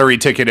 Buy a lottery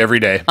ticket every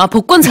day.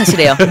 복권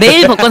사시래요.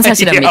 매일 복권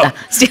사시랍니다.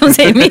 시험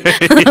선생님이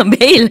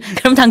매일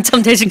그럼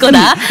당첨되실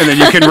거다. And then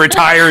you can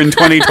retire in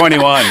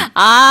 2021.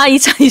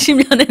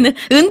 2020년에는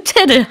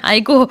은퇴를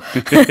아이고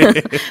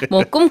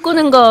뭐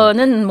꿈꾸는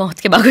거는 뭐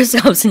어떻게 막을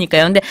수가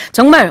없으니까요. 근데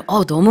정말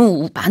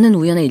너무 많은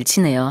우연의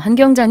일치네요.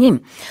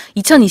 한경자님,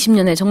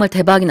 2020년에 정말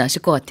대박이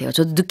나실 것 같아요.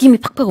 저도 느낌이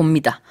팍팍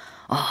옵니다.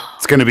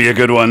 It's going to be a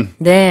good one.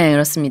 네,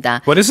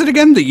 그렇습니다. What is it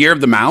again? The year of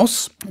the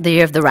mouse? The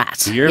year of the rat.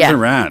 The year of the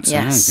rat.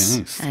 Yes.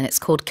 Nice. And it's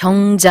called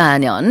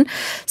경자년.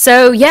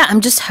 So yeah, I'm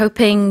just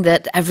hoping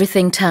that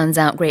everything turns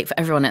out great for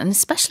everyone, and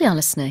especially our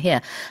listener here.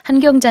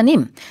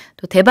 한경자님,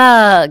 또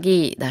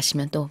대박이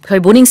나시면 또 저희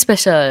모닝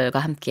스페셜과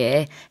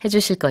함께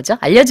해주실 거죠?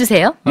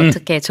 알려주세요.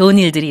 어떻게 좋은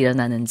일들이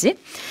일어나는지.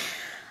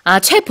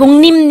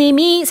 최복림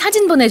님이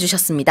사진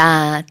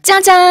보내주셨습니다.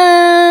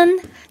 짜잔!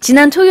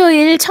 지난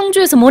토요일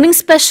청주에서 모닝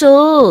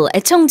스페셜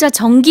애청자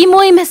정기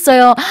모임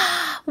했어요.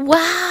 와우!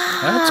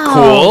 That's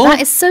cool.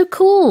 That is so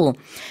cool.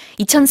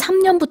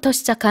 2003년부터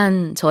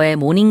시작한 저의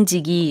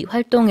모닝지기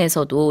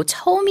활동에서도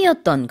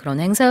처음이었던 그런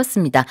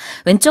행사였습니다.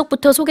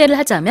 왼쪽부터 소개를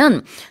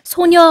하자면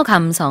소녀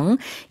감성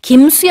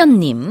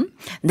김수연님.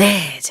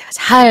 네,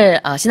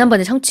 제가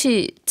지난번에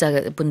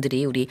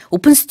청취자분들이 우리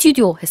오픈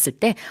스튜디오 했을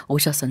때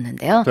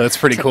오셨었는데요. That's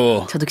pretty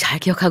cool. 저도 잘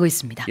기억하고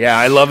있습니다. Yeah,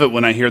 I love it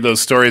when I hear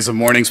those stories of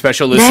morning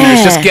special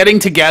listeners 네. just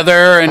getting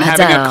together and 맞아요.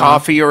 having a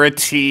coffee or a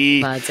tea.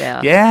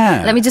 맞아요.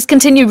 Yeah. Let me just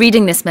continue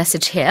reading this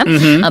message here.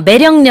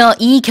 매력녀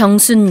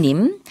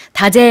이경수님,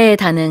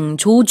 다재다능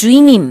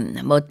조주희님,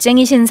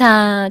 멋쟁이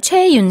신사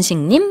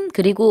최윤식님,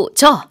 그리고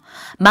저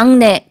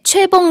막내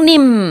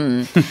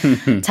최봉님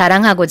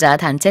자랑하고자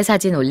단체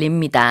사진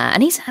올립니다.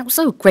 And he's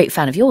also a great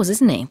fan of yours,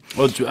 isn't he?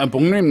 Well,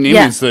 Bongrim Nim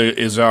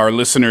is our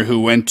listener who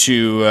went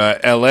to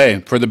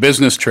LA for the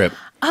business trip.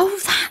 Oh,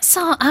 that's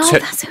all. Oh,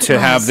 that's to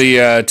have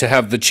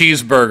the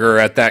cheeseburger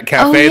at that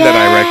cafe that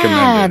I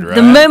recommended. Right?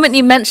 The moment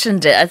you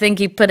mentioned it, I think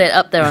he put it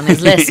up there on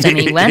his list and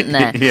he went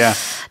there. Yeah.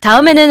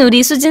 다음에는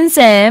우리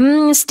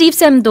수진쌤,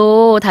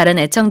 스티브쌤도 다른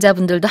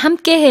애청자분들도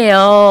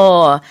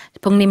함께해요.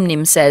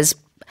 복림님 says,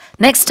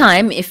 next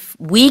time, if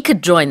we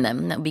could join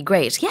them, that would be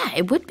great. Yeah,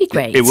 it would be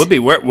great. It would be.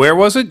 Where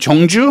was it?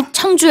 청주?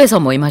 청주에서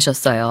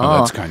모임하셨어요.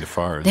 Oh, that's kind of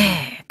far.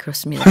 네,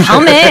 그렇습니다.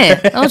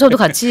 다음에 저도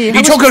같이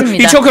하고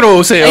싶습니다. 이쪽으로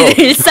오세요.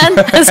 일산,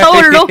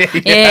 서울로.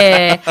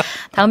 예.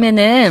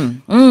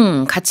 다음에는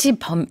같이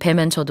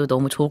뵈면 저도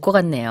너무 좋을 것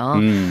같네요.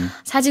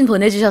 사진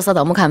보내주셔서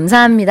너무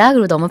감사합니다.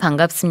 그리고 너무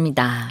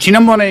반갑습니다.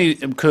 지난번에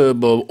그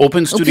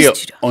오픈 스튜디오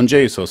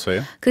언제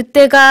있었어요?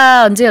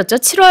 그때가 언제였죠?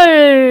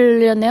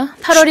 7월이었나요?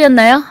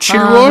 8월이었나요?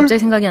 7월? 갑자기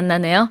생각이 안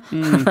나네요.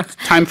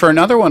 Time for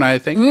another one, I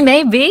think.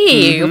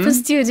 Maybe. 오픈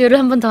스튜디오를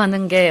한 번 더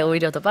하는 게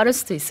오히려 더 빠를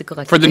수도 있을 것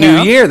같긴 For the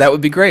해요. new year, that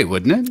would be great,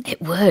 wouldn't it? It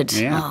would.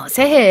 Yeah.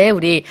 새해에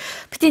우리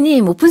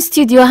PD님 오픈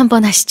스튜디오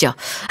한번 하시죠.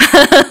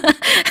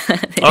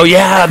 Oh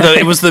yeah,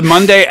 it was the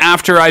Monday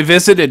after I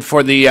visited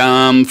for the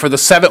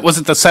 7th. Was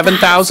it the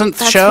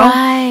 7,000th show?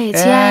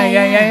 That's right.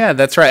 Yeah.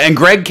 That's right. And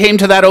Greg came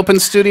to that open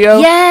studio.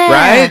 Yeah.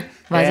 Right.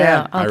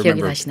 맞아요. I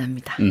기억이 remember. 다시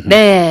납니다.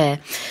 네.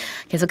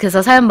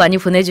 계속해서 사연 많이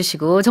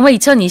보내주시고 정말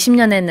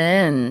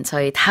 2020년에는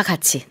저희 다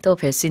같이 또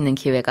뵐 수 있는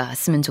기회가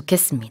왔으면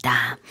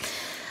좋겠습니다.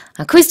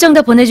 퀴즈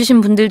정답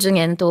보내주신 분들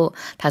중에는 또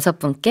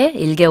 5분께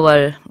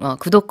 1개월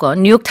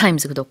구독권,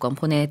 뉴욕타임즈 구독권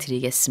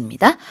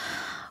보내드리겠습니다.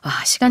 와,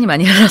 시간이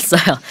많이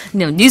흘렀어요.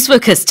 뉴스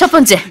포커스 첫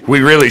번째.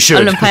 We really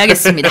should. 얼른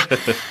봐야겠습니다.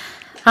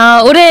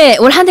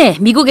 올 한 해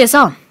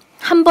미국에서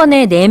한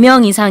번에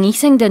 4명 이상이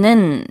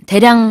희생되는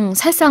대량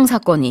살상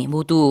사건이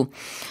모두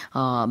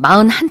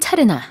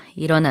 41차례나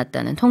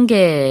일어났다는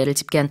통계를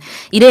집계한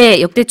이래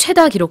역대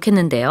최다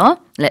기록했는데요.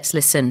 Let's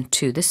listen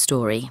to the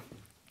story.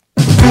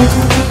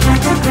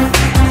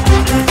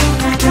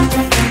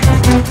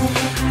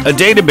 A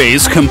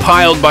database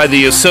compiled by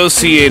the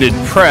Associated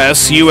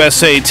Press,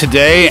 USA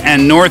Today,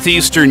 and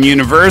Northeastern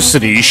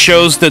University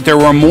shows that there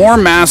were more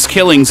mass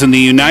killings in the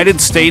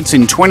United States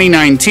in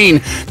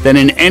 2019 than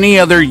in any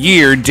other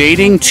year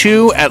dating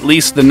to at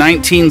least the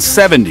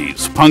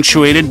 1970s,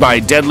 punctuated by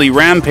deadly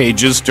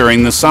rampages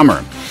during the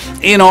summer.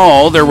 In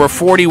all, there were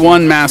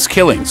 41 mass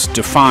killings,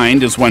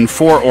 defined as when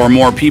 4 or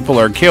more people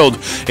are killed,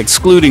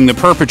 excluding the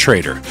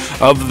perpetrator.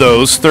 Of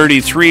those,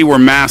 33 were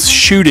mass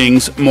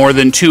shootings. More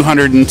than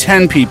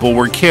 210 people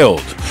were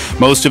killed.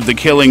 Most of the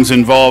killings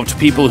involved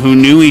people who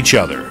knew each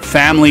other,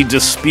 family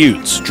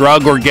disputes,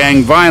 drug or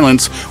gang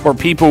violence, or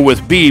people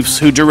with beefs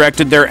who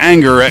directed their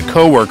anger at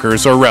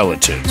coworkers or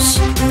relatives.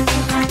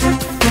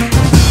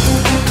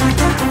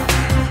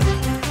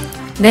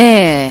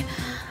 네,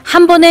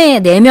 한 번에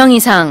 4명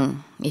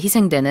이상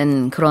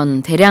희생되는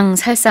그런 대량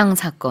살상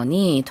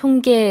사건이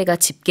통계가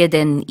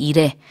집계된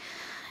이래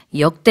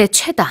역대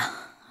최다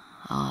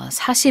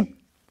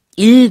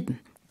 41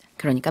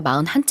 그러니까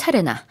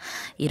 41차례나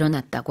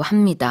일어났다고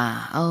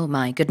합니다. Oh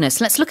my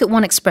goodness. Let's look at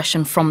one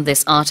expression from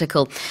this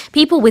article.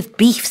 People with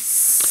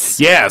beefs.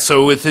 Yeah,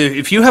 so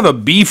if you have a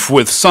beef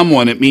with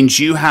someone, it means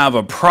you have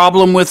a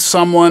problem with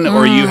someone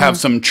or you have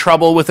some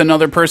trouble with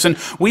another person.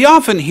 We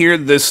often hear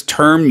this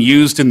term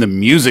used in the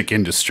music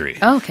industry.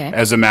 Okay.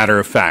 As a matter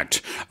of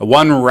fact,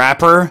 one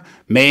rapper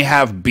may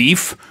have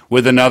beef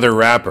with another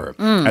rapper.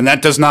 And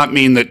that does not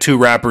mean that two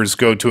rappers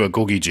go to a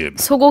고깃집.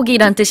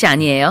 소고기란 뜻이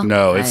아니에요.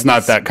 No, it's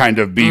not that kind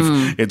of beef.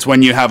 It's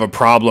when you have a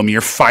problem,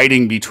 you're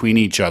fighting between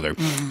each other.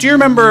 Do you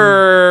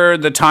remember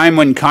the time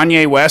when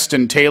Kanye West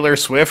and Taylor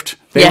Swift,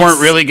 they Yes.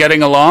 weren't really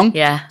getting along?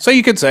 Yeah. So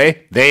you could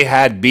say they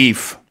had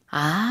beef.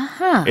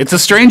 아하. It's a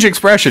strange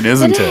expression,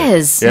 isn't It it?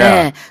 is.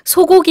 네.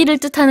 소고기를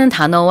뜻하는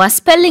단어와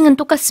스펠링은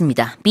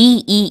똑같습니다.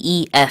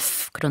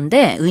 B-E-E-F.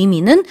 그런데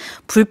의미는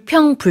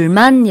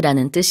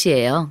불평불만이라는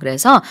뜻이에요.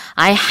 그래서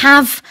I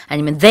have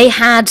아니면 they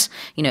had,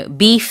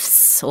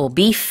 beefs or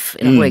beef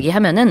이라고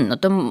얘기하면은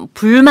어떤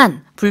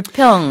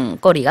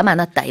불평거리가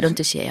많았다 이런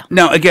뜻이에요.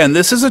 Now, again,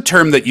 this is a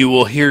term that you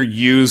will hear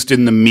used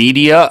in the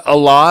media a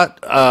lot,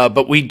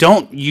 but we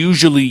don't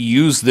usually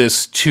use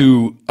this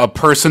to a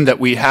person that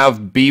we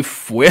have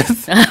beef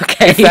with.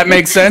 Okay. If that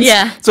makes sense.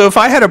 Yeah. So if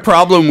I had a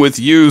problem with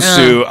you,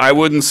 Sue, I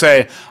wouldn't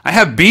say, I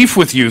have beef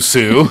with you,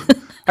 Sue.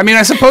 I mean,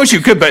 I suppose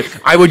you could, but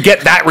I would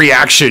get that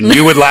reaction.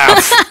 You would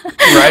laugh,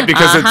 right?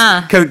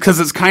 Because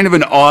it's kind of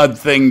an odd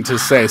thing to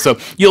say. So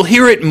you'll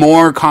hear it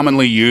more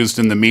commonly used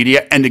in the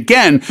media. And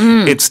again,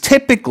 it's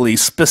typically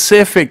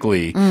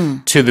specifically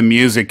to the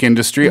music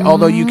industry,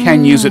 although you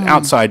can use it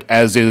outside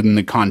as in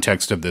the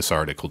context of this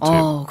article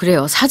too.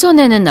 그래요.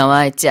 사전에는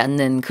나와 있지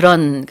않는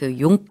그런 그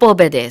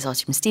용법에 대해서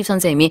지금 스티브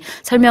선생님이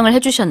설명을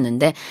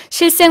해주셨는데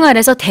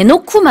실생활에서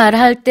대놓고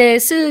말할 때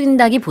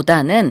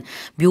쓴다기보다는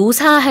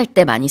묘사할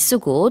때 많이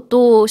쓰고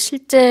또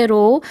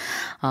실제로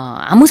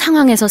아무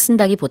상황에서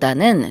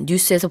쓴다기보다는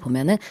뉴스에서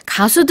보면은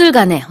가수들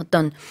간에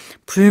어떤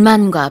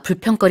불만과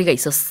불평거리가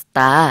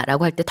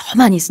있었다라고 할 때 더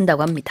많이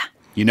쓴다고 합니다.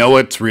 You know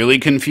what's really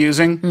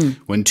confusing?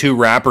 When two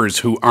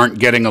rappers who aren't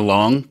getting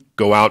along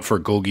go out for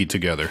gogi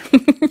together.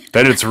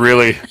 Then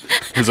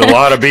there's a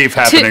lot of beef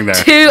happening there.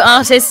 Two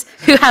artists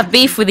who have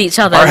beef with each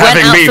other Are went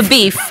having out beef. for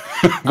beef.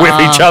 With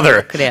each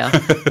other. 그래요.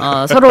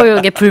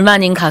 서로에게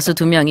불만인 가수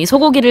두 명이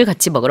소고기를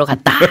같이 먹으러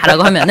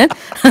갔다라고 하면은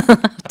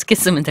어떻게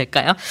쓰면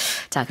될까요?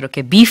 자,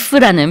 그렇게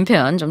beef라는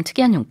표현 좀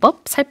특이한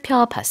용법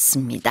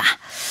살펴봤습니다.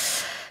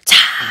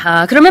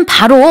 자, 그러면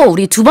바로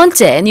우리 두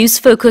번째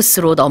뉴스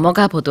포커스로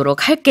넘어가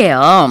보도록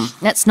할게요.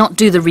 Let's not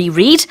do the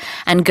reread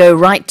and go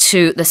right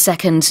to the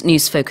second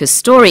news focus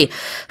story.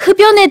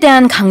 흡연에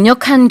대한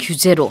강력한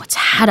규제로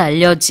잘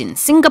알려진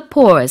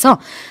싱가포르에서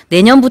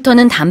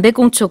내년부터는 담배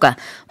꽁초가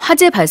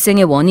화재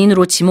발생의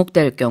원인으로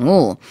지목될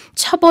경우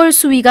처벌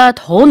수위가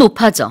더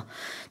높아져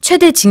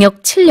최대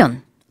징역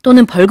 7년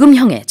또는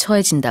벌금형에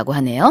처해진다고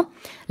하네요.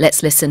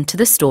 Let's listen to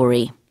the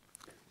story.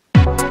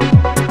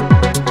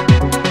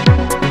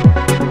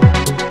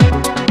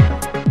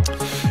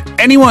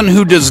 Anyone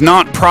who does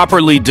not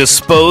properly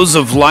dispose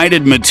of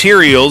lighted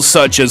materials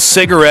such as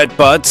cigarette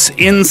butts,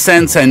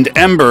 incense, and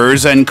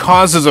embers and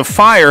causes a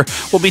fire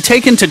will be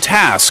taken to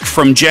task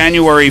from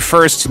January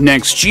 1st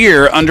next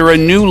year under a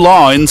new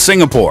law in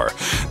Singapore.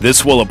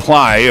 This will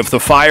apply if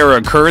the fire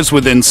occurs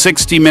within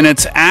 60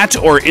 minutes at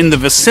or in the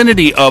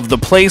vicinity of the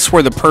place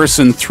where the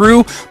person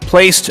threw,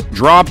 placed,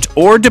 dropped,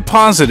 or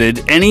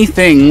deposited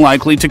anything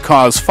likely to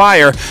cause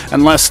fire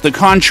unless the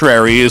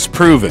contrary is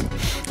proven.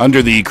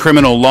 Under the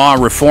Criminal Law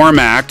Reform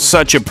Act,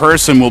 such a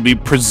person will be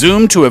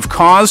presumed to have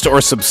caused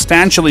or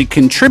substantially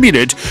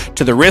contributed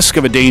to the risk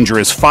of a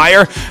dangerous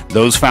fire.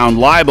 Those found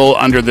liable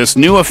under this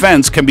new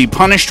offense can be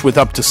punished with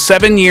up to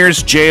 7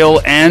 years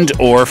jail and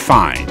or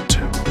fined.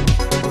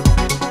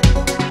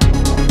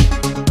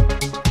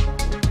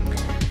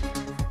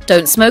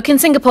 Don't smoke in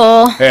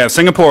Singapore. Yeah,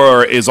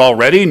 Singapore is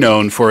already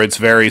known for its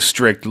very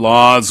strict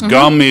laws.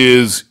 Gum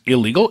is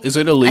illegal. Is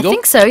it illegal? I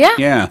think so, yeah.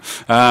 Yeah.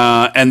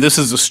 And this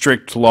is a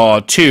strict law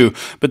too.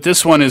 But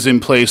this one is in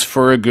place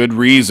for a good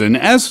reason,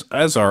 as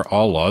are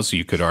all laws,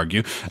 you could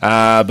argue.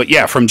 But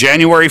yeah, from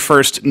January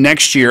 1st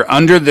next year,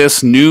 under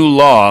this new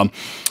law,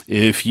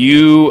 if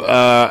you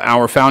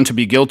are found to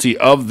be guilty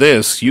of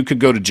this, you could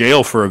go to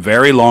jail for a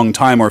very long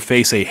time or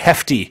face a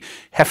hefty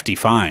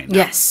fine.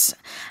 Yes.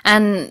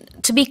 And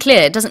to be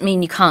clear, it doesn't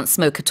mean you can't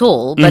smoke at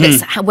all, but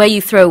it's where you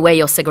throw away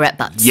your cigarette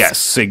butts.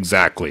 Yes,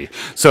 exactly.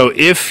 So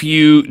if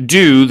you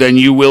do, then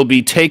you will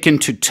be taken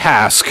to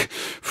task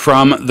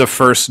from the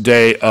first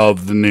day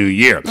of the new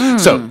year.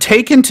 So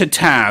taken to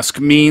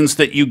task means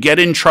that you get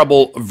in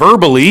trouble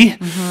verbally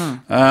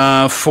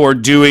for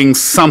doing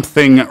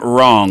something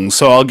wrong.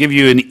 So I'll give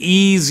you an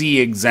easy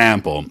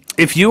example.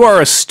 If you are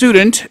a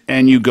student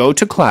and you go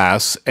to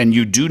class and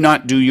you do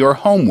not do your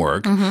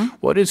homework,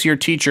 what is your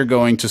teacher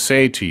going to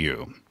say to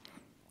you?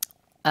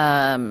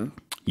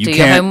 You Do can't,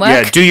 your homework?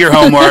 Yeah, do your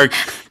homework.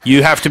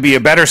 You have to be a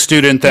better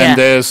student than Yeah.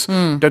 this.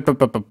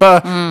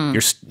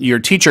 Your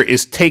teacher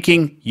is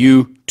taking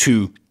you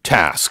to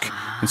task.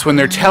 It's when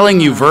they're telling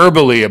you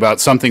verbally about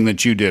something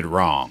that you did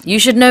wrong. You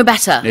should know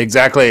better.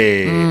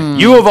 Exactly.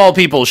 You of all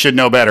people should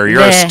know better.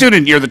 You're a 네.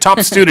 student. You're the top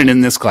student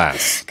in this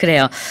class.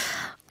 그래요.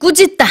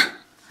 꾸짖다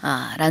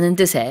라는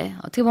뜻의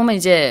어떻게 보면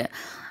이제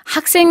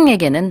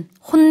학생에게는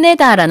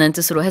혼내다라는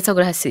뜻으로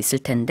해석을 할 수 있을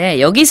텐데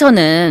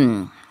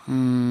여기서는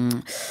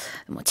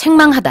뭐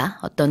책망하다,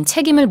 어떤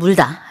책임을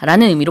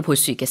물다라는 의미로 볼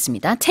수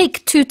있겠습니다.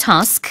 Take to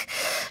task,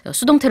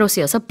 수동태로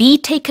쓰여서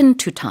be taken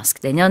to task.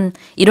 내년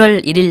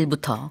 1월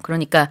 1일부터,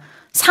 그러니까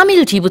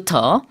 3일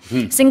뒤부터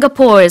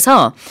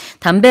싱가포르에서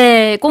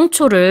담배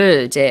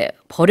꽁초를 이제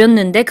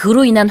버렸는데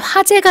그로 인한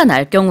화재가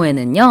날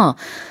경우에는요.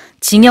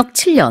 징역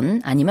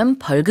 7년 아니면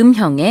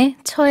벌금형에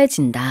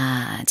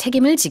처해진다,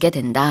 책임을 지게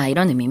된다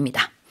이런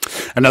의미입니다.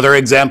 Another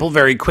example,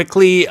 very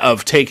quickly,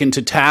 of taken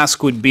to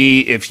task would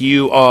be if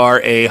you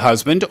are a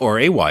husband or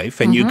a wife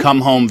and you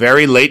come home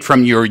very late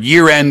from your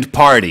year-end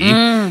party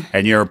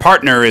and your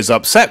partner is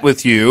upset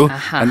with you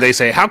and they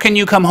say, how can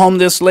you come home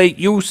this late?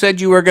 You said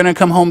you were going to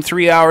come home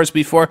 3 hours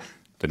before.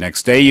 The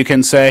next day you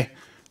can say,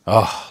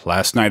 oh,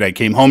 last night I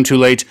came home too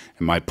late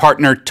and my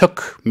partner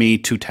took me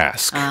to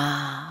task.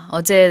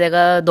 어제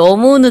내가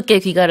너무 늦게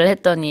귀가를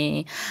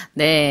했더니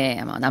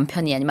뭐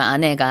남편이 아니면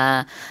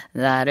아내가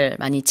나를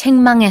많이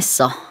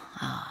책망했어.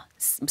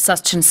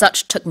 Such and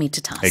such took me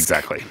to task.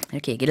 Exactly.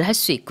 이렇게 얘기를 할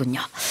수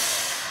있군요.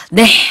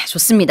 네,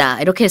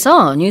 좋습니다. 이렇게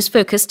해서 뉴스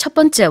포커스 첫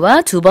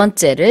번째와 두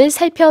번째를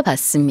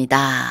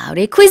살펴봤습니다.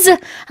 우리 퀴즈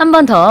한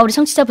번 더 우리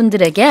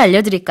청취자분들에게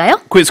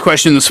알려드릴까요? Quiz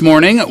question this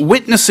morning.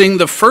 Witnessing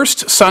the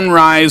first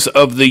sunrise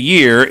of the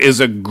year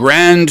is a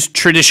grand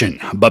tradition.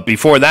 But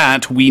before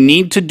that, we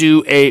need to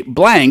do a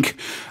blank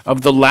of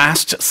the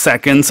last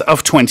seconds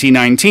of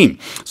 2019.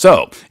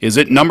 So, is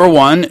it number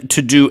 1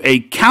 to do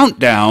a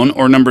countdown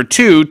or number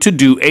 2 to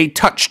do a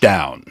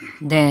touchdown?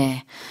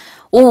 네,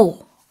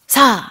 5,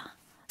 4,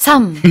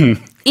 3,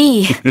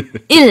 2,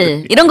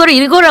 1 이런 거를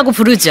일거라고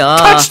부르죠.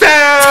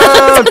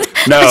 Touchdown!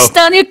 No.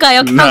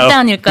 터치다운일까요?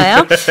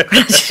 카운트다운일까요?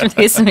 그러시면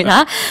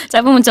되겠습니다.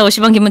 짧은 문자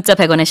 50원, 긴 문자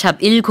 100원의 샵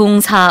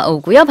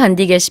 1045고요.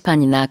 반디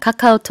게시판이나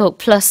카카오톡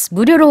플러스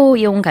무료로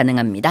이용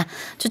가능합니다.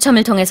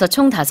 추첨을 통해서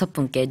총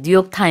 5분께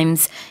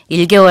뉴욕타임스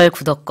 1개월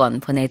구독권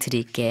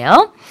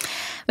보내드릴게요.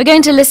 We're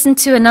going to listen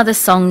to another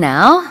song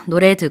now.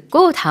 노래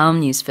듣고 다음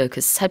뉴스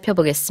포커스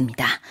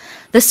살펴보겠습니다.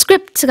 The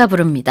Script가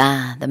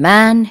부릅니다. The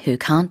Man Who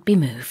Can't Be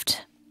Moved.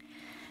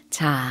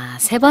 자,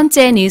 세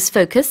번째 뉴스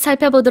포커스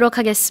살펴보도록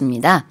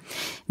하겠습니다.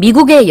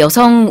 미국의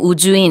여성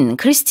우주인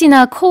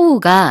크리스티나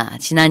코우가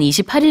지난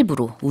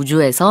 28일부로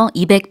우주에서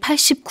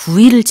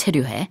 289일을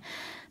체류해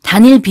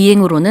단일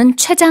비행으로는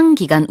최장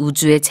기간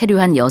우주에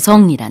체류한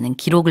여성이라는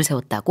기록을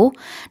세웠다고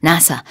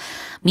나사,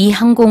 미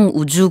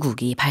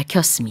항공우주국이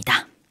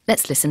밝혔습니다.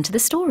 Let's listen to the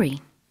story.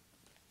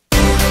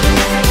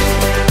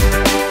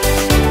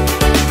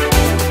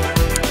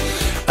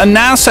 A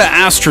NASA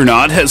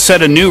astronaut has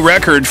set a new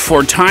record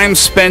for time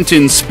spent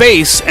in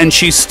space, and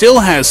she still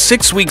has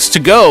 6 weeks to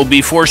go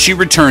before she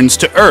returns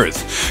to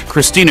Earth.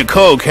 Christina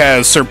Koch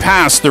has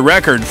surpassed the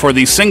record for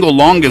the single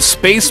longest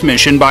space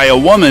mission by a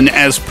woman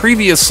as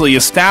previously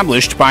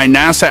established by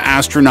NASA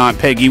astronaut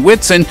Peggy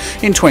Whitson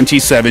in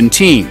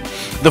 2017.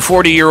 The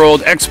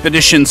 40-year-old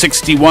Expedition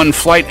 61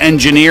 flight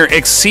engineer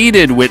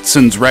exceeded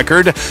Whitson's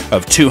record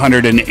of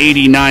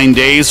 289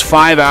 days,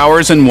 5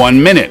 hours, and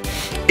 1 minute.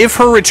 If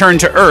her return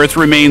to Earth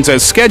remains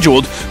as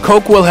scheduled,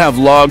 Koch will have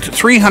logged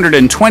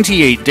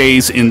 328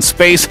 days in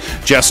space,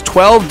 just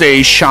 12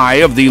 days shy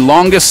of the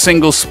longest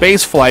single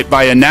space flight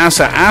by a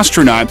NASA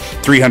astronaut,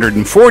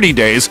 340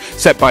 days,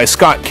 set by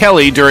Scott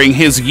Kelly during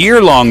his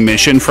year-long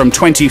mission from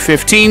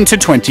 2015 to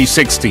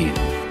 2016.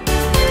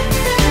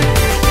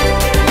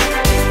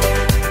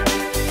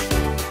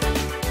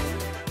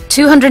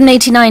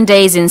 (289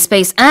 days in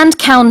space and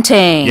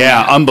counting.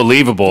 Yeah,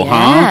 unbelievable,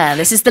 huh? Yeah,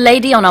 this is the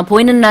lady on our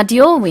보이는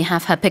radio. We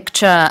have her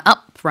picture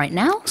up right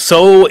now.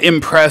 So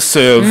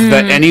impressive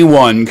that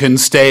anyone can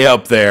stay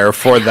up there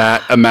for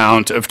that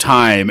amount of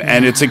time.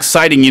 And it's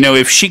exciting. You know,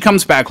 if she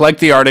comes back, like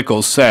the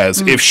article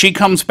says, if she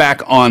comes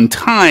back on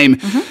time,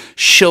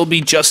 she'll be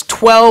just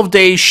 12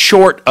 days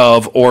short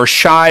of or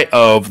shy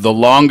of the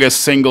longest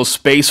single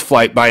space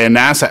flight by a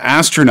NASA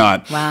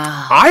astronaut.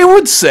 Wow. I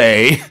would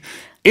say,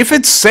 if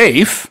it's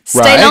safe, Stay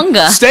right,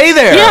 longer. Stay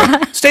there.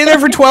 Yeah. Stay there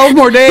for 12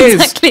 more days.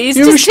 Exactly. It's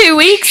just 2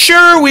 weeks.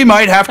 Sure, we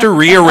might have to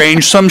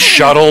rearrange some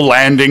shuttle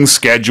landing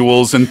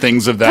schedules and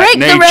things of that Break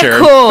the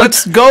nature. record.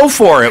 Let's go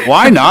for it.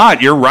 Why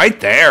not? You're right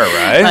there,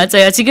 right?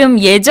 맞아요. 지금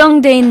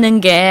예정돼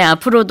있는 게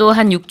앞으로도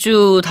한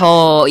 6주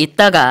더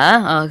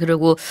있다가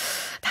그리고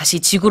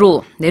다시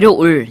지구로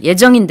내려올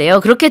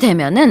예정인데요. 그렇게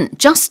되면은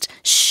just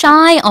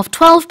shy of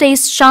 12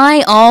 days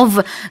shy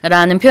of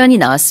라는 표현이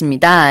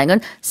나왔습니다.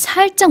 이건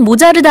살짝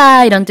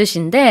모자르다 이런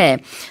뜻인데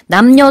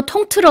남녀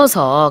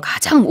통틀어서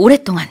가장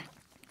오랫동안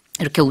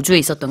이렇게 우주에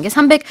있었던 게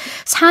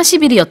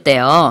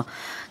 340일이었대요.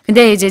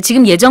 근데 이제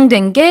지금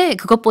예정된 게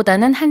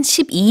그것보다는 한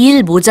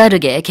 12일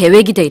모자르게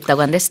계획이 돼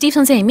있다고 하는데 스티브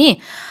선생님이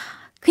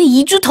그냥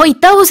 2주 더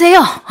있다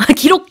오세요.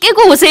 기록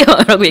깨고 오세요.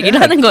 라고 얘기를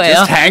하는 거예요.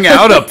 Just hang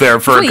out up there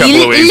for a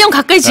couple of weeks. 1년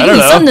가까이 지금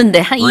있었는데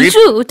한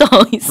 2주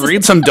더 있었어요.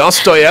 Read some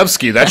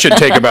Dostoevsky. That should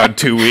take about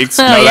 2 weeks.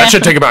 No, that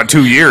should take about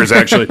 2 years,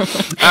 actually.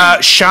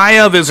 Shy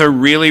of is a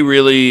really,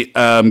 really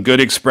good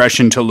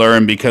expression to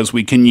learn because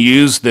we can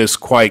use this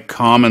quite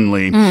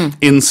commonly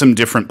in some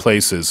different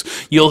places.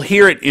 You'll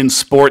hear it in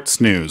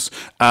sports news.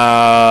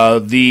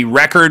 The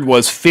record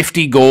was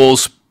 50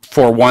 goals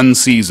for one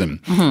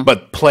season.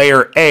 But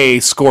player A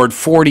scored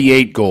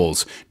 48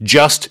 goals,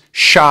 just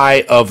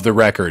shy of the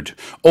record.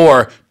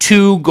 Or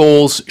 2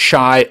 goals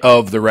shy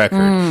of the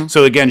record.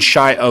 So again,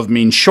 shy of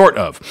means short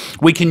of.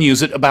 We can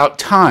use it about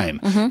time.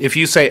 If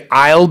you say,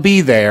 I'll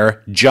be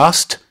there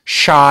just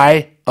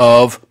shy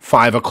of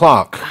 5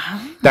 o'clock.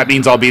 That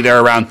means I'll be there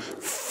around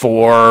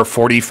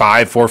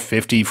 4:45,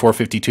 4:50,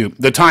 4:52.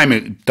 The time,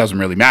 it doesn't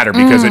really matter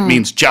because it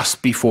means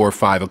just before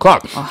 5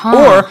 o'clock.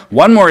 Or,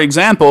 one more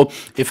example,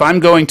 if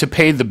I'm going to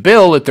pay the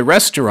bill at the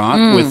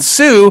restaurant with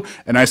Sue,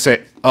 and I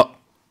say,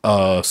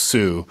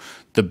 Sue,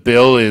 the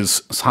bill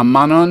is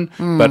 3만 원,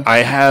 but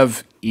I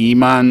have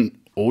 2만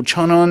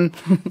 5천 원.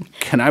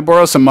 Can I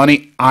borrow some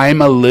money?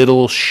 I'm a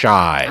little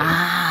shy.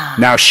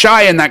 Now,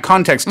 shy in that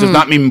context does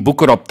not mean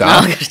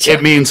부끄럽다. 그렇죠.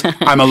 It means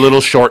I'm a little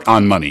short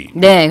on money.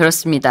 네,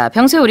 그렇습니다.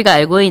 평소에 우리가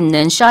알고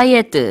있는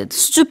shy의 뜻,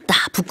 수줍다,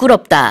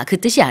 부끄럽다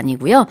그 뜻이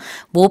아니고요.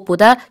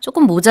 무엇보다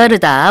조금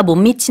모자르다, 못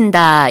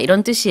미친다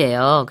이런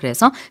뜻이에요.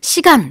 그래서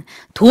시간,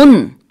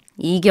 돈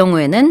이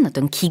경우에는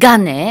어떤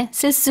기간에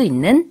쓸 수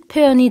있는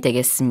표현이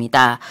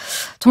되겠습니다.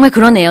 정말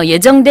그러네요.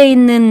 예정돼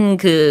있는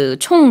그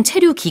총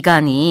체류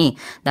기간이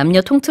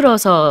남녀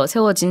통틀어서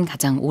세워진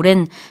가장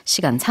오랜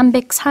시간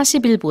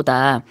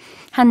 340일보다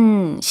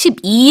한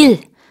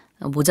 12일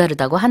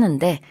모자르다고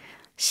하는데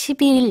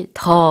 10일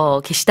더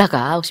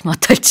계시다가 오시면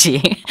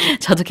어떨지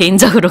저도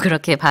개인적으로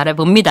그렇게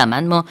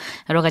바라봅니다만 뭐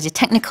여러 가지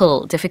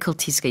technical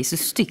difficulties가 있을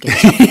수도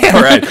있겠죠.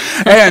 Yeah, right.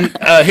 And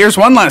here's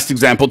one last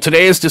example.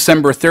 Today is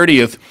December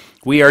 30th.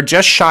 We are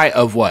just shy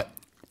of what?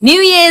 New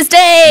Year's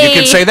Day. You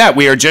could say that.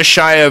 We are just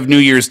shy of New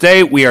Year's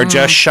Day. We are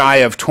just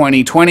shy of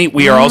 2020.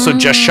 We are also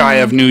just shy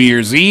of New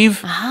Year's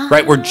Eve.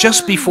 Right? We're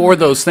just before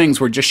those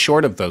things. We're just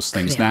short of those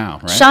things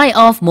now. Right? Shy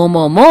of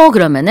뭐뭐뭐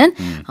그러면은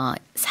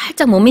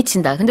살짝 못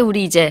미친다. 근데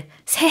우리 이제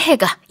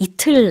새해가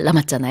이틀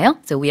남았잖아요.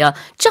 So we are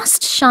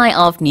just shy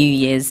of New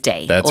Year's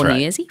Day That's or right.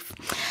 New Year's Eve.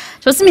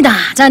 좋습니다.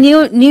 자,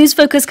 뉴스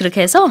포커스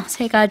그렇게 해서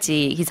세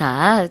가지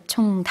기사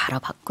총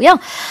다뤄봤고요.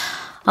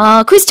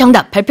 퀴즈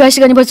정답 발표할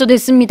시간이 벌써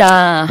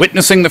됐습니다.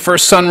 Witnessing the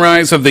first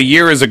sunrise of the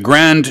year is a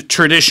grand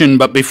tradition,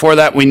 but before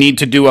that we need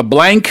to do a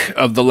blank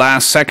of the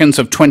last seconds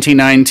of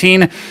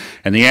 2019.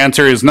 And the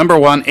answer is number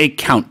 1, a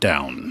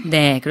countdown.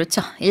 네,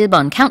 그렇죠.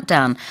 1번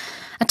countdown.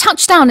 A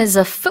touchdown is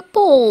a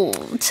football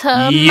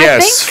term,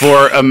 Yes, I think.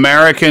 for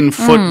American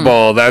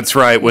football, that's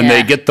right. When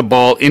they Yeah. get the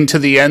ball into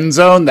the end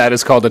zone, that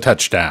is called a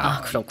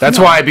touchdown. 그렇군요. That's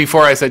why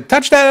before I said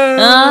touchdown,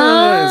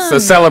 it's a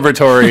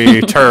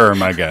celebratory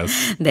term, I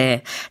guess.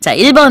 네. 자,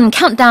 1번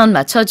카운트다운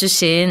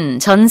맞춰주신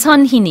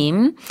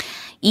전선희님,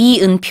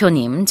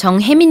 이은표님,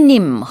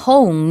 정혜민님,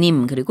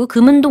 허웅님, 그리고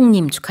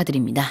금은동님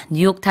축하드립니다.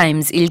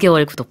 뉴욕타임스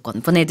 1개월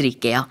구독권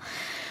보내드릴게요.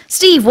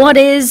 Steve, what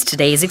is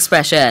today's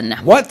expression?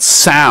 What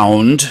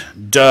sound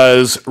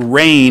does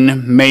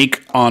rain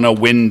make on a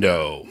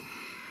window?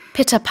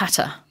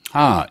 Pitter-patter.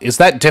 Is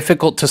that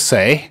difficult to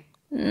say?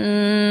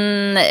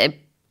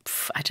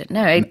 I don't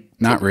know.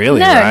 Not really,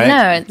 No, right?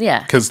 no,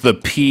 yeah. Because the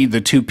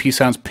two P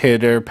sounds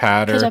pitter,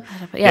 patter.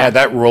 Pitter-patter, yeah.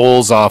 that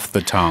rolls off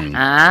the tongue.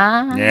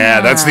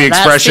 Yeah, that's the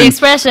expression,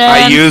 expression.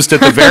 I used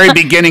at the very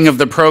beginning of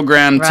the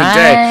program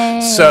today.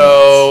 Right.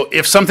 So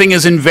if something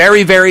is in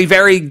very, very,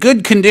 very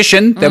good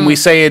condition, then we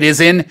say it is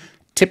in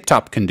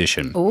tip-top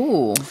condition.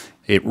 Ooh.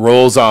 It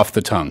rolls off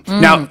the tongue.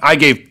 Now, I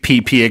gave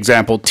PP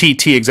example,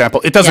 TT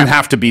example. It doesn't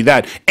have to be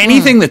that.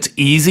 Anything that's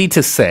easy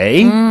to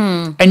say,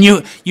 and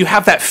you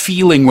have that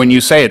feeling when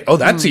you say it, oh,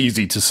 that's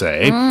easy to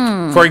say.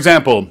 For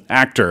example,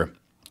 actor,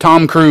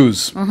 Tom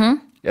Cruise.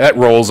 That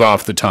rolls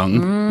off the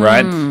tongue,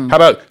 right? How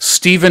about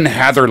Stephen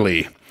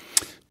Hatherley?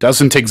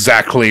 Doesn't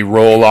exactly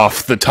roll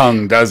off the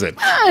tongue, does it?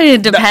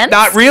 It depends.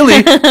 Not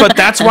really, but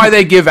that's why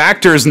they give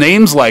actors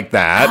names like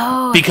that,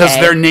 because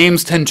their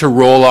names tend to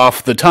roll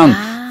off the tongue.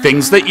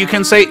 Things that you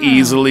can say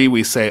easily,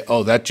 we say,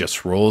 oh, that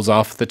just rolls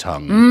off the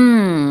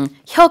tongue.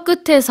 혀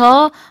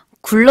끝에서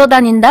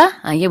굴러다닌다?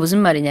 이게 무슨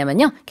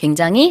말이냐면요.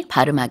 굉장히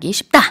발음하기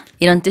쉽다.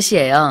 이런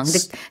뜻이에요.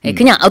 근데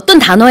그냥 어떤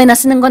단어에나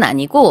쓰는 건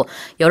아니고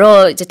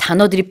여러 이제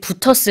단어들이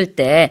붙었을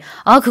때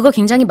그거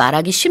굉장히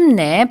말하기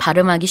쉽네.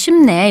 발음하기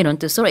쉽네. 이런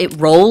뜻으로 it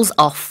rolls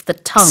off the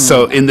tongue.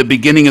 So in the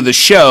beginning of the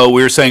show,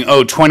 we were saying,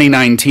 oh,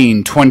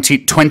 2019.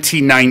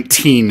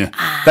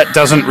 That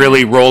doesn't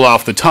really roll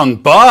off the tongue,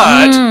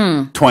 but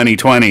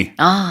 2020.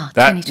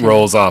 That 2020.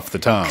 rolls off the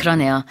tongue.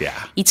 그러네요. Yeah.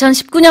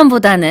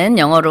 2019년보다는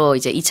영어로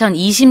이제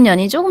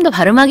 2020년이 조금 더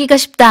발음하기가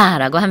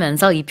쉽다라고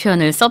하면서 이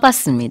표현을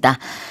써봤습니다.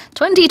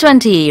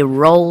 2020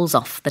 rolls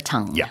off the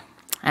tongue. Yeah.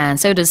 And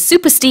so does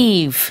Super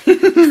Steve.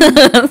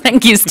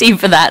 Thank you, Steve,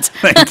 for that.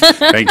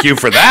 Thank you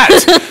for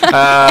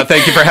that.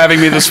 Thank you for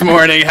having me this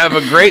morning. Have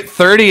a great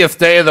 30th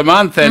day of the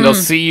month, and I'll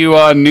see you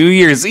on New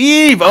Year's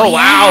Eve. Oh,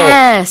 wow.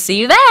 Yeah, see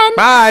you then.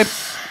 Bye.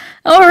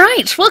 All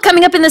right. Well,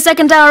 coming up in the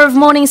second hour of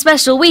Morning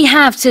Special, we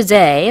have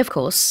today, of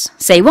course,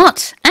 Say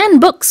What?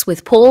 And Books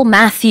with Paul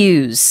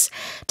Matthews.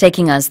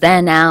 Taking us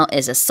there now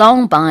is a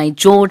song by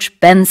George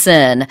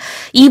Benson.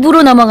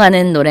 2부로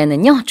넘어가는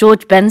노래는요.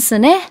 George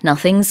Benson의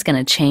Nothing's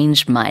Gonna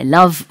Change My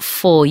Love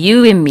for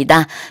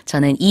You입니다.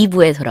 저는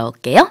 2부에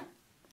돌아올게요.